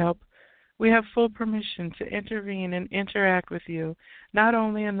for our help, we have full permission to intervene and interact with you, not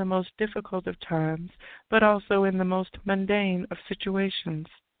only in the most difficult of times, but also in the most mundane of situations.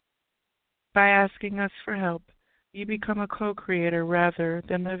 By asking us for help, you become a co-creator rather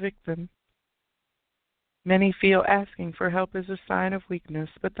than a victim. Many feel asking for help is a sign of weakness,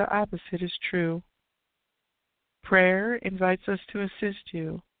 but the opposite is true. Prayer invites us to assist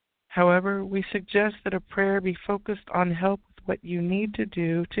you. However, we suggest that a prayer be focused on help with what you need to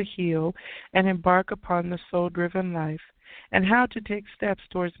do to heal and embark upon the soul-driven life, and how to take steps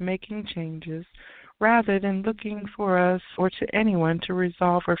towards making changes, rather than looking for us or to anyone to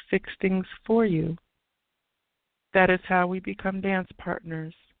resolve or fix things for you. That is how we become dance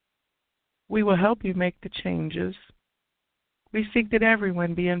partners. We will help you make the changes. We seek that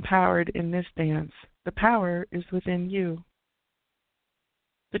everyone be empowered in this dance. The power is within you.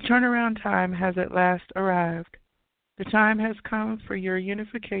 The turnaround time has at last arrived. The time has come for your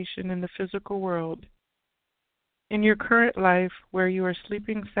unification in the physical world. In your current life, where you are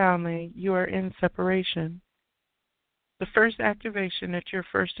sleeping soundly, you are in separation. The first activation at your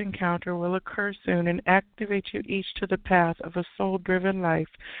first encounter will occur soon and activate you each to the path of a soul-driven life,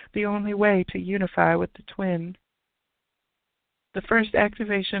 the only way to unify with the twin. The first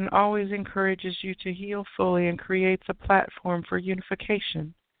activation always encourages you to heal fully and creates a platform for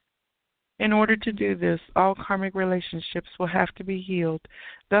unification. In order to do this, all karmic relationships will have to be healed.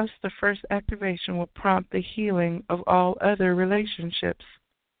 Thus, the first activation will prompt the healing of all other relationships.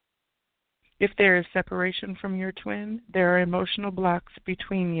 If there is separation from your twin, there are emotional blocks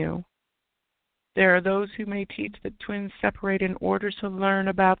between you. There are those who may teach that twins separate in order to learn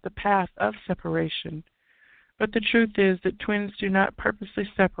about the path of separation. But the truth is that twins do not purposely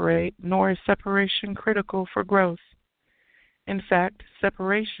separate, nor is separation critical for growth. In fact,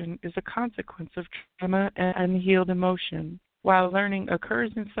 separation is a consequence of trauma and unhealed emotion. While learning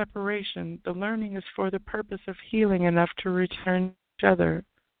occurs in separation, the learning is for the purpose of healing enough to return to each other.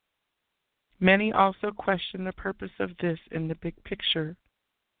 Many also question the purpose of this in the big picture.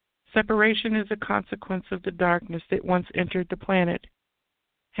 Separation is a consequence of the darkness that once entered the planet.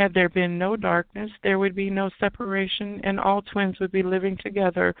 Had there been no darkness, there would be no separation, and all twins would be living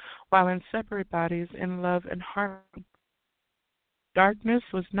together while in separate bodies in love and harmony. Darkness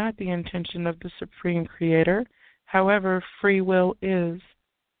was not the intention of the Supreme Creator. However, free will is.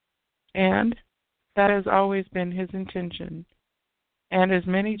 And that has always been His intention. And as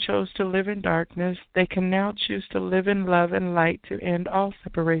many chose to live in darkness, they can now choose to live in love and light to end all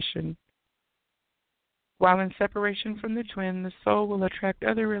separation. While in separation from the twin, the soul will attract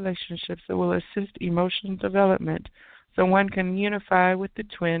other relationships that will assist emotional development so one can unify with the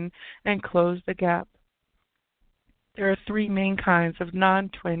twin and close the gap. There are three main kinds of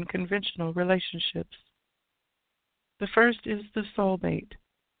non-twin conventional relationships. The first is the soulmate.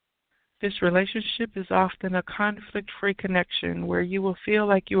 This relationship is often a conflict-free connection where you will feel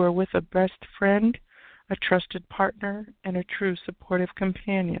like you are with a best friend, a trusted partner, and a true supportive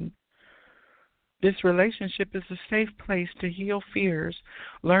companion. This relationship is a safe place to heal fears,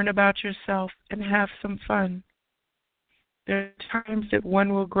 learn about yourself, and have some fun. There are times that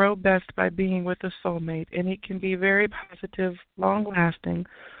one will grow best by being with a soulmate, and it can be very positive, long-lasting,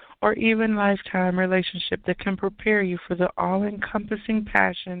 or even lifetime relationship that can prepare you for the all-encompassing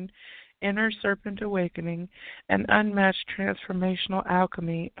passion, inner serpent awakening, and unmatched transformational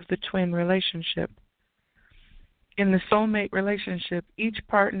alchemy of the twin relationship. In the soulmate relationship, each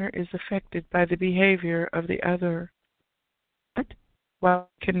partner is affected by the behavior of the other. But while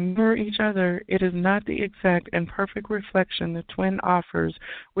they can mirror each other, it is not the exact and perfect reflection the twin offers,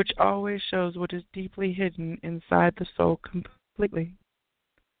 which always shows what is deeply hidden inside the soul completely.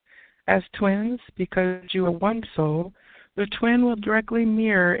 As twins, because you are one soul, the twin will directly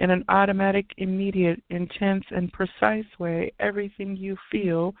mirror in an automatic, immediate, intense, and precise way everything you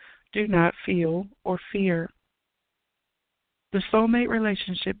feel, do not feel, or fear. The soulmate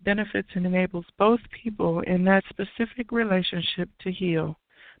relationship benefits and enables both people in that specific relationship to heal,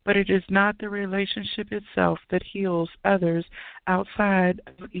 but it is not the relationship itself that heals others outside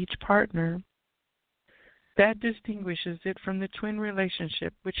of each partner. That distinguishes it from the twin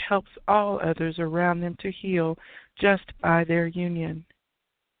relationship, which helps all others around them to heal just by their union.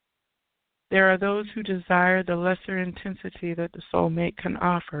 There are those who desire the lesser intensity that the soulmate can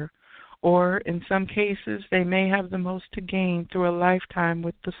offer, or in some cases they may have the most to gain through a lifetime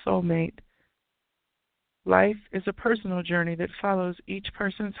with the soulmate. Life is a personal journey that follows each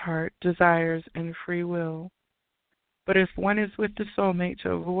person's heart, desires, and free will. But if one is with the soulmate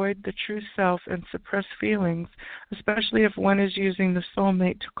to avoid the true self and suppress feelings, especially if one is using the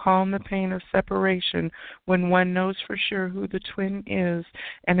soulmate to calm the pain of separation when one knows for sure who the twin is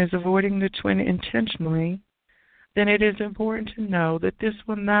and is avoiding the twin intentionally, then it is important to know that this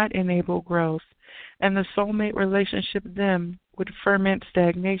will not enable growth, and the soulmate relationship then would ferment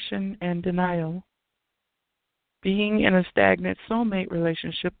stagnation and denial. Being in a stagnant soulmate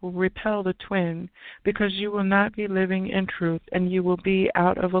relationship will repel the twin because you will not be living in truth and you will be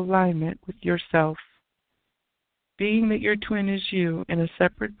out of alignment with yourself. Being that your twin is you in a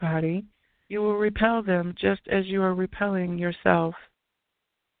separate body, you will repel them just as you are repelling yourself.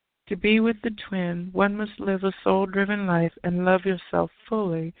 To be with the twin, one must live a soul-driven life and love yourself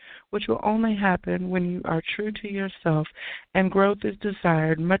fully, which will only happen when you are true to yourself and growth is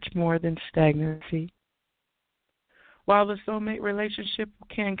desired much more than stagnancy. While the soulmate relationship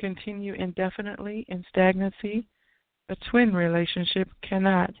can continue indefinitely in stagnancy, a twin relationship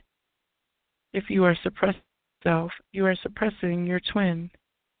cannot. If you are suppressing yourself, you are suppressing your twin.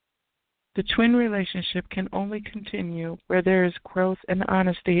 The twin relationship can only continue where there is growth and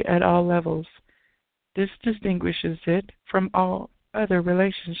honesty at all levels. This distinguishes it from all other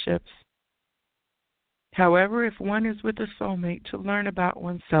relationships. However, if one is with a soulmate to learn about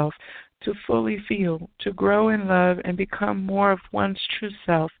oneself, to fully feel, to grow in love and become more of one's true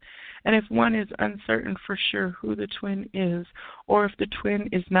self, And if one is uncertain for sure who the twin is, or if the twin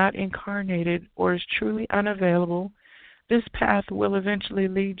is not incarnated or is truly unavailable, this path will eventually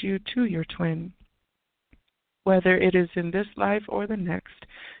lead you to your twin. Whether it is in this life or the next,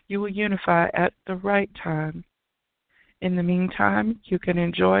 you will unify at the right time. In the meantime, you can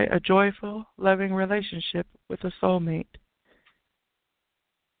enjoy a joyful, loving relationship with a soulmate.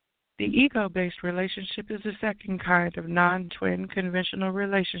 The ego-based relationship is the second kind of non-twin conventional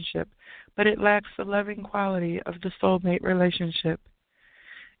relationship, but it lacks the loving quality of the soulmate relationship.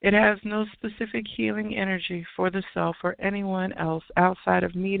 It has no specific healing energy for the self or anyone else outside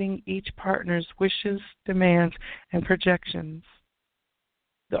of meeting each partner's wishes, demands, and projections.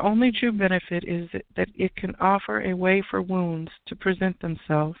 The only true benefit is that it can offer a way for wounds to present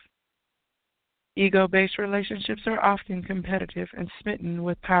themselves. Ego-based relationships are often competitive and smitten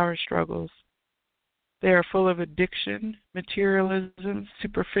with power struggles. They are full of addiction, materialism,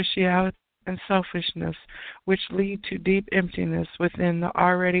 superficiality, and selfishness, which lead to deep emptiness within the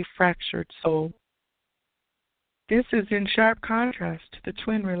already fractured soul. This is in sharp contrast to the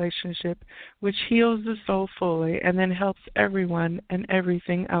twin relationship, which heals the soul fully and then helps everyone and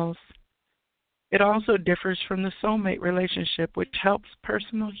everything else. It also differs from the soulmate relationship, which helps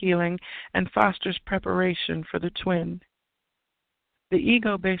personal healing and fosters preparation for the twin. The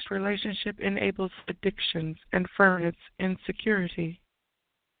ego-based relationship enables addictions and furthers insecurity.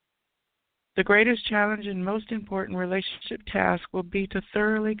 The greatest challenge and most important relationship task will be to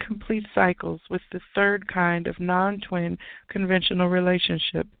thoroughly complete cycles with the third kind of non-twin conventional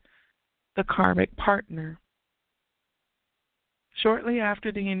relationship, the karmic partner. Shortly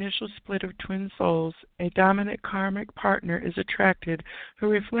after the initial split of twin souls, a dominant karmic partner is attracted who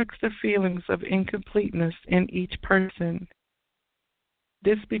reflects the feelings of incompleteness in each person.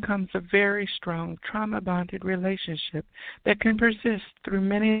 This becomes a very strong, trauma-bonded relationship that can persist through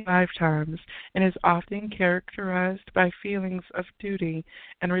many lifetimes and is often characterized by feelings of duty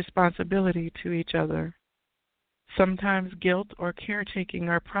and responsibility to each other. Sometimes guilt or caretaking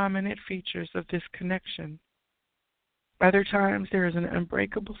are prominent features of this connection. Other times there is an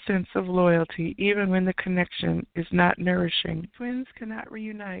unbreakable sense of loyalty even when the connection is not nourishing. Twins cannot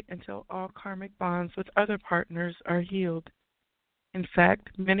reunite until all karmic bonds with other partners are healed. In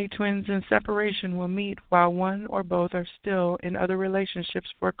fact, many twins in separation will meet while one or both are still in other relationships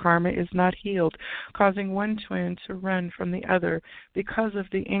where karma is not healed, causing one twin to run from the other because of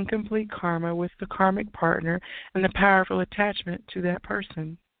the incomplete karma with the karmic partner and the powerful attachment to that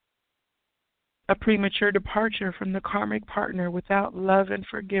person. A premature departure from the karmic partner without love and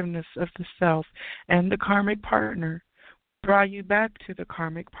forgiveness of the self and the karmic partner draw you back to the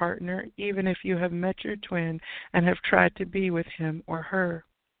karmic partner even if you have met your twin and have tried to be with him or her.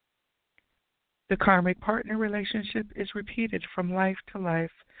 The karmic partner relationship is repeated from life to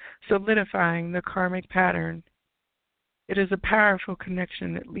life, solidifying the karmic pattern. It is a powerful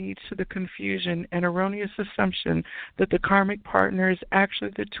connection that leads to the confusion and erroneous assumption that the karmic partner is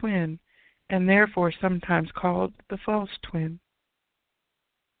actually the twin, and therefore sometimes called the false twin.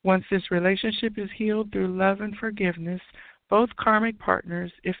 Once this relationship is healed through love and forgiveness, both karmic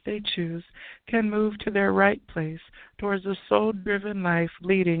partners, if they choose, can move to their right place towards a soul-driven life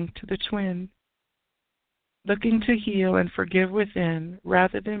leading to the twin. Looking to heal and forgive within,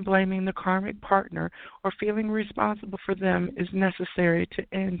 rather than blaming the karmic partner or feeling responsible for them, is necessary to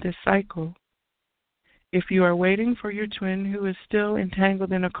end this cycle. If you are waiting for your twin who is still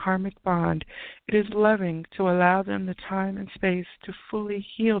entangled in a karmic bond, it is loving to allow them the time and space to fully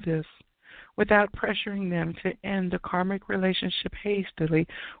heal this, without pressuring them to end the karmic relationship hastily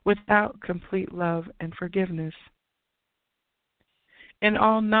without complete love and forgiveness. In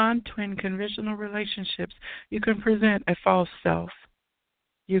all non-twin conventional relationships, you can present a false self.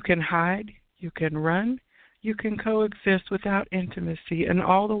 You can hide, you can run, you can coexist without intimacy, and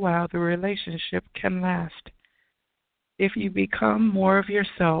all the while the relationship can last. If you become more of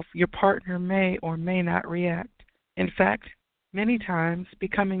yourself, your partner may or may not react. In fact, many times,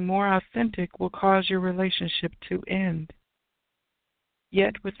 becoming more authentic will cause your relationship to end.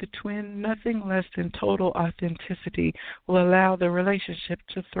 Yet with the twin, nothing less than total authenticity will allow the relationship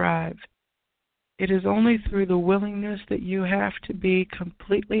to thrive. It is only through the willingness that you have to be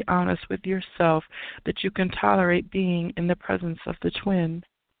completely honest with yourself that you can tolerate being in the presence of the twin.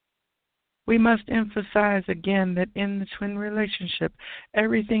 We must emphasize again that in the twin relationship,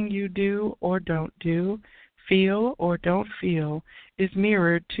 everything you do or don't do, feel or don't feel, is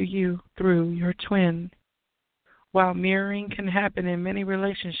mirrored to you through your twin. While mirroring can happen in many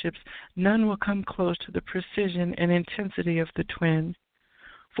relationships, none will come close to the precision and intensity of the twin.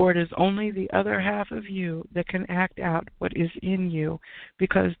 For it is only the other half of you that can act out what is in you,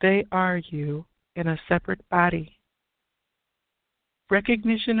 because they are you in a separate body.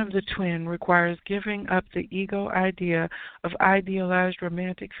 Recognition of the twin requires giving up the ego idea of idealized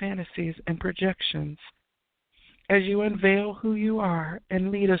romantic fantasies and projections. As you unveil who you are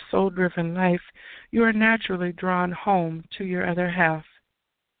and lead a soul-driven life, you are naturally drawn home to your other half.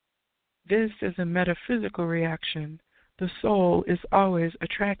 This is a metaphysical reaction. The soul is always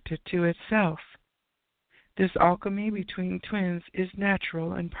attracted to itself. This alchemy between twins is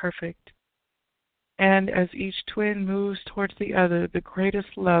natural and perfect. And as each twin moves towards the other, the greatest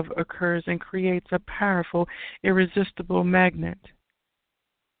love occurs and creates a powerful, irresistible magnet.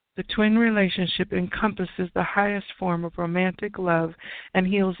 The twin relationship encompasses the highest form of romantic love and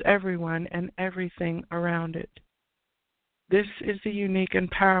heals everyone and everything around it. This is the unique and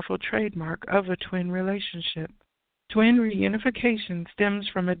powerful trademark of a twin relationship. Twin reunification stems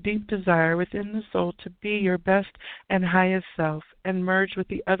from a deep desire within the soul to be your best and highest self and merge with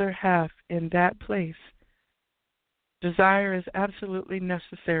the other half in that place. Desire is absolutely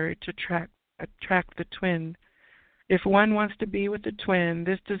necessary to attract the twin. If one wants to be with the twin,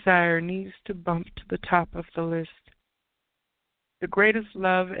 this desire needs to bump to the top of the list. The greatest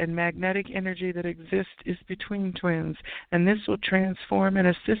love and magnetic energy that exists is between twins, and this will transform and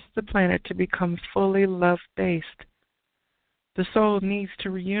assist the planet to become fully love-based. The soul needs to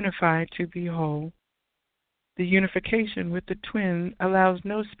reunify to be whole. The unification with the twin allows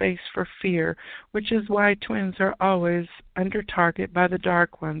no space for fear, which is why twins are always under target by the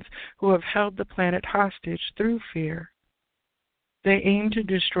Dark Ones, who have held the planet hostage through fear. They aim to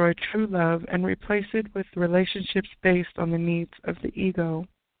destroy true love and replace it with relationships based on the needs of the ego.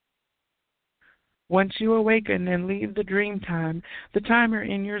 Once you awaken and leave the dream time, the timer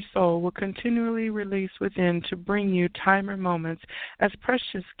in your soul will continually release within to bring you timer moments as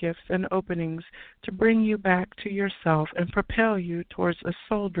precious gifts and openings to bring you back to yourself and propel you towards a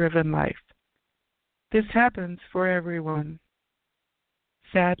soul-driven life. This happens for everyone.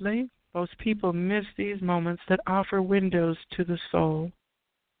 Sadly, most people miss these moments that offer windows to the soul.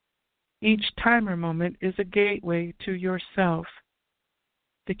 Each timer moment is a gateway to yourself.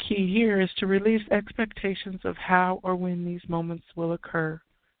 The key here is to release expectations of how or when these moments will occur.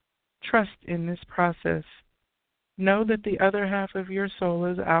 Trust in this process. Know that the other half of your soul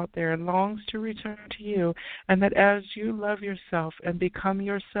is out there and longs to return to you, and that as you love yourself and become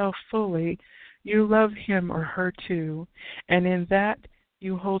yourself fully, you love him or her too, and in that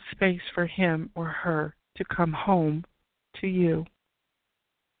you hold space for him or her to come home to you.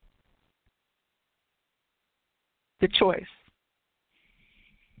 The choice.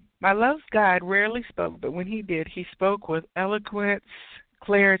 My love's guide rarely spoke, but when he did, he spoke with eloquence,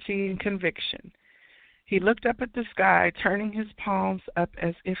 clarity, and conviction. He looked up at the sky, turning his palms up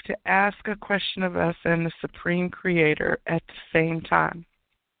as if to ask a question of us and the Supreme Creator at the same time.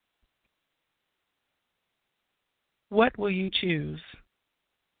 What will you choose?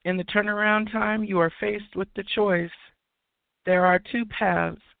 In the turnaround time, you are faced with the choice. There are two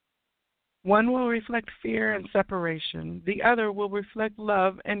paths. One will reflect fear and separation. The other will reflect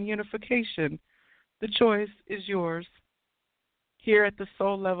love and unification. The choice is yours. Here at the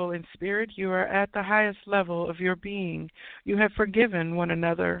soul level in spirit, you are at the highest level of your being. You have forgiven one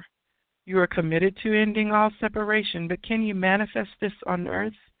another. You are committed to ending all separation, but can you manifest this on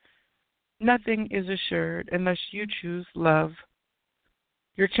earth? Nothing is assured unless you choose love.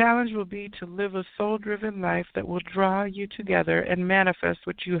 Your challenge will be to live a soul-driven life that will draw you together and manifest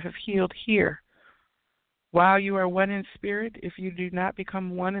what you have healed here. While you are one in spirit, if you do not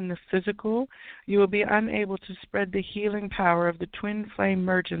become one in the physical, you will be unable to spread the healing power of the twin flame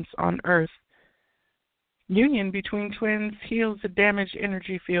emergence on earth. Union between twins heals the damaged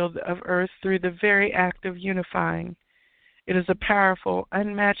energy field of earth through the very act of unifying. It is a powerful,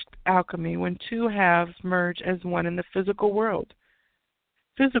 unmatched alchemy when two halves merge as one in the physical world.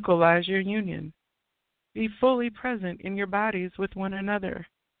 Physicalize your union. Be fully present in your bodies with one another.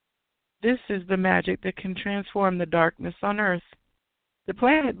 This is the magic that can transform the darkness on earth. The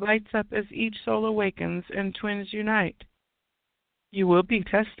planet lights up as each soul awakens and twins unite. You will be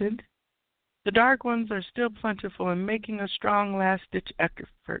tested. The dark ones are still plentiful and making a strong last-ditch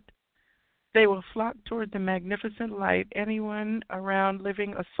effort. They will flock toward the magnificent light, anyone around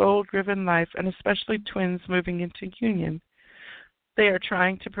living a soul-driven life, and especially twins moving into union. They are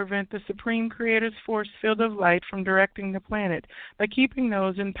trying to prevent the Supreme Creator's force field of light from directing the planet by keeping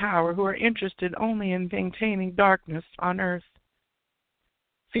those in power who are interested only in maintaining darkness on earth.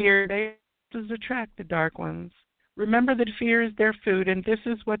 Fear does attract the dark ones. Remember that fear is their food, and this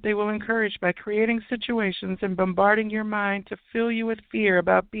is what they will encourage by creating situations and bombarding your mind to fill you with fear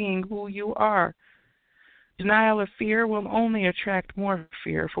about being who you are. Denial of fear will only attract more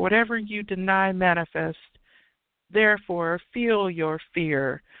fear, for whatever you deny manifests. Therefore, feel your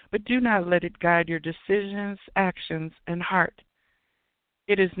fear, but do not let it guide your decisions, actions, and heart.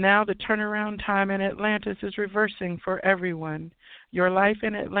 It is now the turnaround time, and Atlantis is reversing for everyone. Your life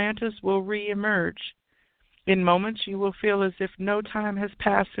in Atlantis will re-emerge. In moments, you will feel as if no time has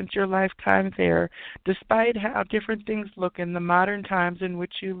passed since your lifetime there, despite how different things look in the modern times in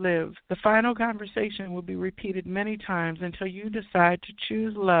which you live. The final conversation will be repeated many times until you decide to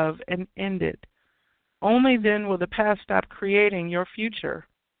choose love and end it. Only then will the past stop creating your future.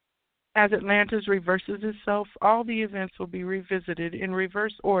 As Atlantis reverses itself, all the events will be revisited in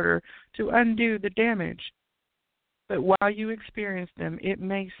reverse order to undo the damage. But while you experience them, it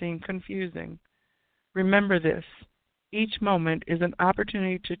may seem confusing. Remember this: each moment is an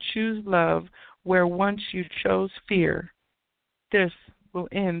opportunity to choose love where once you chose fear. This will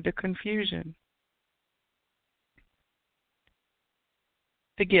end the confusion.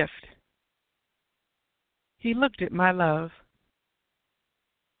 The gift. He looked at my love.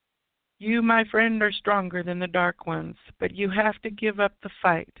 You, my friend, are stronger than the dark ones, but you have to give up the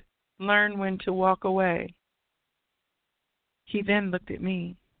fight. Learn when to walk away. He then looked at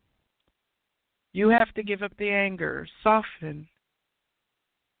me. You have to give up the anger, soften.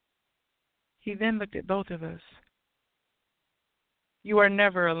 He then looked at both of us. You are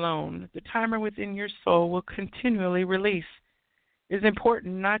never alone. The timer within your soul will continually release. It is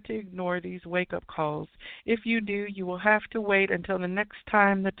important not to ignore these wake-up calls. If you do, you will have to wait until the next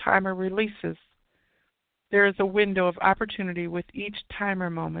time the timer releases. There is a window of opportunity with each timer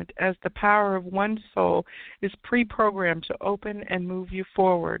moment, as the power of one soul is pre-programmed to open and move you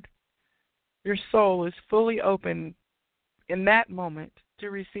forward. Your soul is fully open in that moment to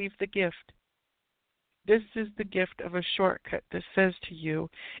receive the gift. This is the gift of a shortcut that says to you,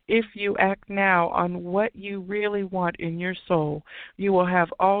 if you act now on what you really want in your soul, you will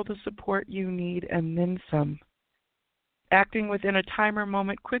have all the support you need and then some. Acting within a timer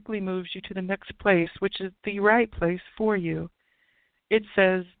moment quickly moves you to the next place, which is the right place for you. It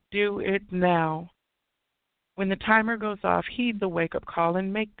says, do it now. When the timer goes off, heed the wake-up call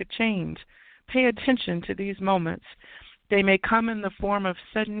and make the change. Pay attention to these moments. They may come in the form of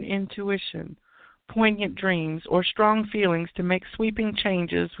sudden intuition, poignant dreams, or strong feelings to make sweeping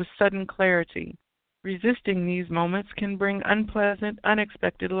changes with sudden clarity. Resisting these moments can bring unpleasant,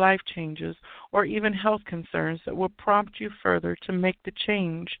 unexpected life changes or even health concerns that will prompt you further to make the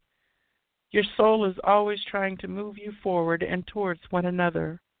change. Your soul is always trying to move you forward and towards one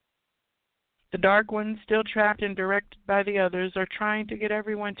another. The dark ones, still trapped and directed by the others, are trying to get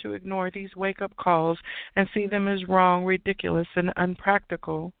everyone to ignore these wake-up calls and see them as wrong, ridiculous, and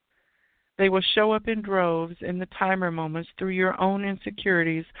unpractical. They will show up in droves in the timer moments through your own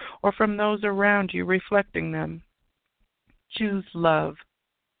insecurities or from those around you reflecting them. Choose love.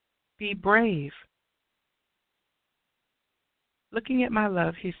 Be brave. Looking at my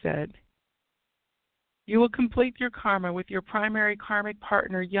love, he said, you will complete your karma with your primary karmic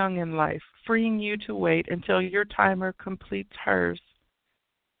partner young in life, freeing you to wait until your timer completes hers.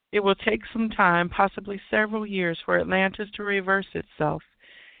 It will take some time, possibly several years, for Atlantis to reverse itself.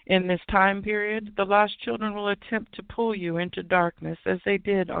 In this time period, the lost children will attempt to pull you into darkness as they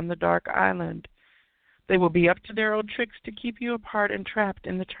did on the Dark Island. They will be up to their old tricks to keep you apart and trapped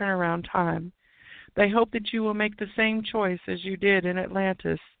in the turnaround time. They hope that you will make the same choice as you did in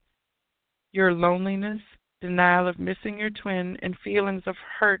Atlantis. Your loneliness, denial of missing your twin, and feelings of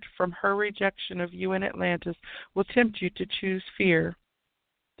hurt from her rejection of you in Atlantis will tempt you to choose fear.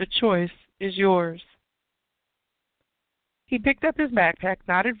 The choice is yours. He picked up his backpack,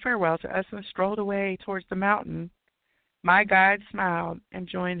 nodded farewell to us, and strolled away towards the mountain. My guide smiled and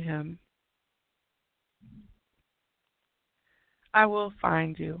joined him. I will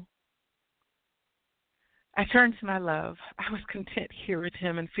find you. I turned to my love. I was content here with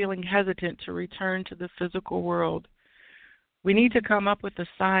him and feeling hesitant to return to the physical world. We need to come up with a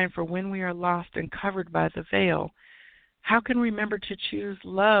sign for when we are lost and covered by the veil. How can we remember to choose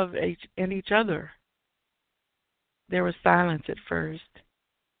love and each other? There was silence at first.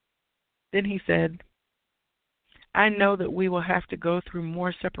 Then he said, I know that we will have to go through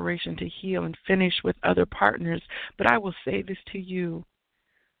more separation to heal and finish with other partners, but I will say this to you.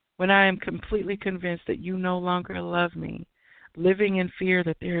 When I am completely convinced that you no longer love me, living in fear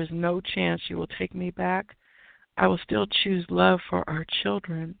that there is no chance you will take me back, I will still choose love for our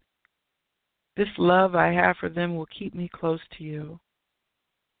children. This love I have for them will keep me close to you.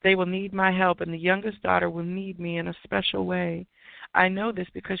 They will need my help, and the youngest daughter will need me in a special way. I know this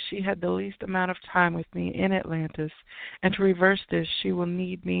because she had the least amount of time with me in Atlantis, and to reverse this, she will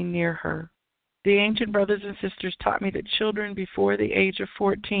need me near her. The ancient brothers and sisters taught me that children before the age of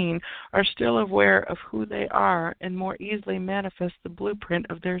 14 are still aware of who they are and more easily manifest the blueprint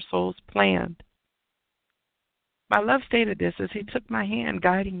of their soul's plan. My love stated this as he took my hand,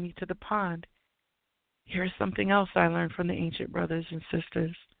 guiding me to the pond. Here is something else I learned from the ancient brothers and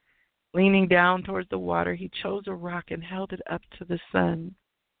sisters. Leaning down towards the water, he chose a rock and held it up to the sun.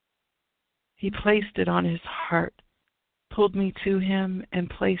 He placed it on his heart, pulled me to him, and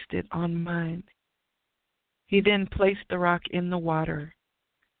placed it on mine. He then placed the rock in the water.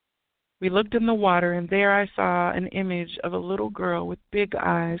 We looked in the water, and there I saw an image of a little girl with big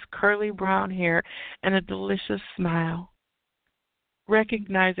eyes, curly brown hair, and a delicious smile.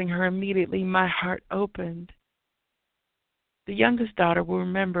 Recognizing her immediately, my heart opened. The youngest daughter will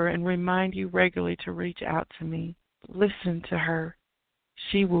remember and remind you regularly to reach out to me. Listen to her.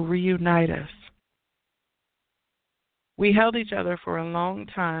 She will reunite us. We held each other for a long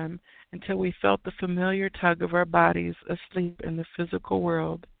time until we felt the familiar tug of our bodies asleep in the physical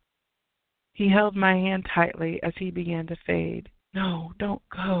world. He held my hand tightly as he began to fade. No, don't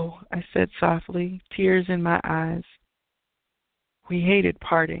go, I said softly, tears in my eyes. We hated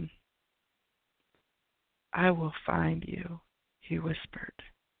parting. I will find you, he whispered.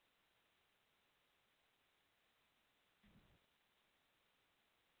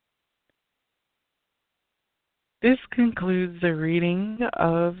 This concludes the reading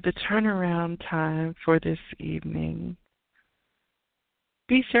of the turnaround time for this evening.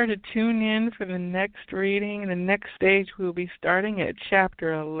 Be sure to tune in for the next reading. The next stage we'll be starting at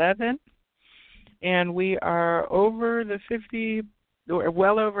chapter 11, and we are over the 50, or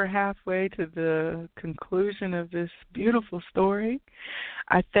well over halfway to the conclusion of this beautiful story.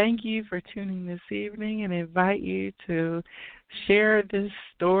 I thank you for tuning this evening and invite you to share this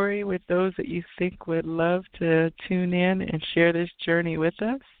story with those that you think would love to tune in and share this journey with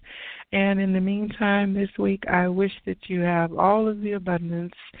us. And in the meantime, this week, I wish that you have all of the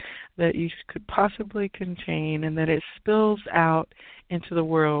abundance that you could possibly contain and that it spills out into the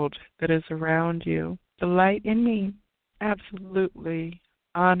world that is around you. The light in me absolutely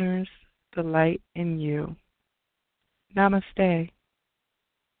honors the light in you. Namaste.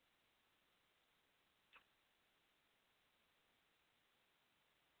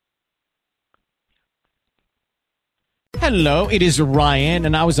 Hello, it is Ryan,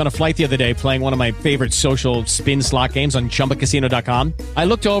 and I was on a flight the other day playing one of my favorite social spin slot games on ChumbaCasino.com. I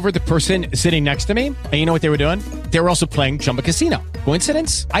looked over at the person sitting next to me, and you know what they were doing? They were also playing Chumba Casino.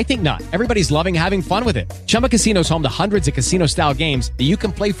 Coincidence? I think not. Everybody's loving having fun with it. Chumba Casino is home to hundreds of casino-style games that you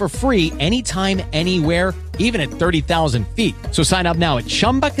can play for free anytime, anywhere, even at 30,000 feet. So sign up now at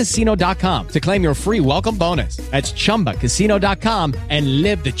ChumbaCasino.com to claim your free welcome bonus. That's ChumbaCasino.com and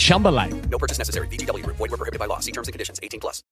live the Chumba life. No purchase necessary. VGW Group. Void where prohibited by law. See terms and conditions. 18+.